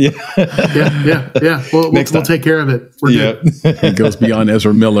that. Yeah. We'll take care of it. We're good. It goes beyond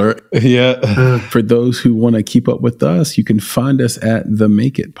Ezra Miller. For those who want to keep up with us, you can find us at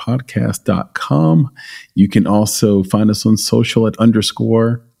themakeitpodcast.com. You can also find us on social at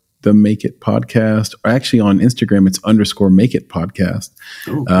 _ The Make It Podcast, or actually on Instagram, it's _ Make It Podcast.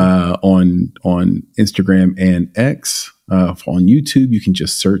 On Instagram and X. On YouTube, you can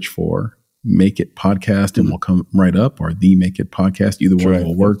just search for Make It Podcast and we'll come right up, or The Make It Podcast. Either one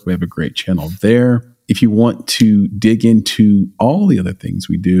will work. We have a great channel there. If you want to dig into all the other things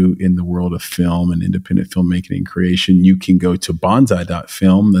we do in the world of film and independent filmmaking and creation, you can go to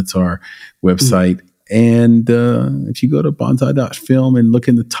bonsai.film. That's our website. And if you go to bonsai.film and look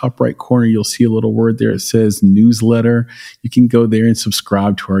in the top right corner, you'll see a little word there. It says newsletter. You can go there and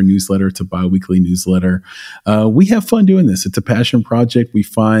subscribe to our newsletter. It's a bi-weekly newsletter. We have fun doing this. It's a passion project. We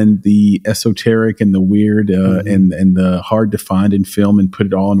find the esoteric and the weird and the hard to find in film and put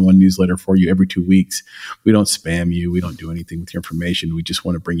it all in one newsletter for you every 2 weeks. We don't spam you. We don't do anything with your information. We just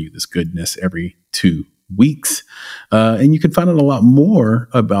want to bring you this goodness every 2 weeks. And you can find out a lot more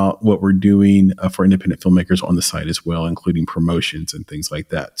about what we're doing for independent filmmakers on the site as well, including promotions and things like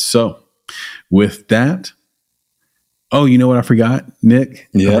that. So with that, Oh, you know what I forgot, Nick?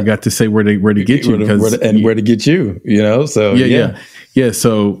 Yeah. I forgot to say where to get you where to get you. So yeah.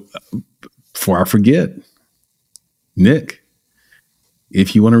 So before I forget, Nick,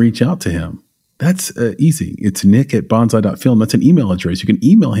 if you want to reach out to him, that's easy. It's nick@bonsai.film. That's an email address. You can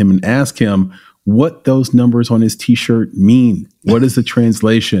email him and ask him what those numbers on his T-shirt mean. What is the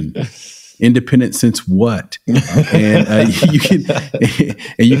translation? Independent since what? And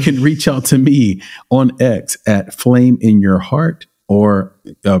you can reach out to me on X at Flame in Your Heart, or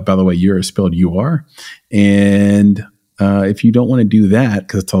by the way, you're spelled UR. And if you don't want to do that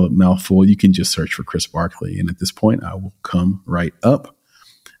because it's a mouthful, you can just search for Chris Barkley. And at this point, I will come right up.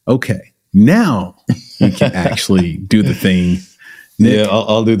 Okay, now we can actually do the thing. Nick,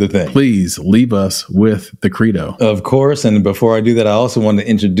 I'll do the thing. Please leave us with the credo. Of course. And before I do that, I also want to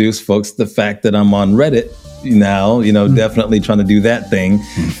introduce folks to the fact that I'm on Reddit now, definitely trying to do that thing.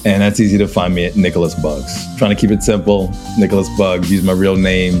 And that's easy to find me at Nicholas Bugs. Trying to keep it simple. Nicholas Bugs, use my real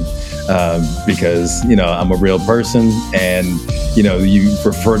name because, I'm a real person. And, you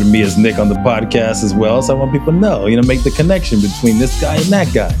refer to me as Nick on the podcast as well. So I want people to know, make the connection between this guy and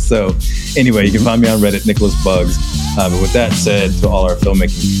that guy. So anyway, you can find me on Reddit, Nicholas Bugs. But with that said, to all our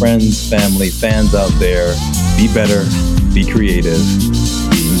filmmaking friends, family, fans out there, be better, be creative,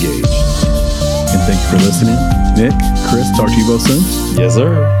 be engaged. And thank you for listening. Nick, Chris, talk to you both soon. Yes,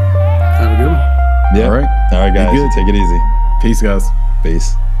 sir. Have a good one. Yeah. All right, guys. Take it easy. Peace, guys.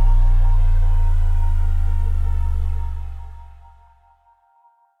 Peace.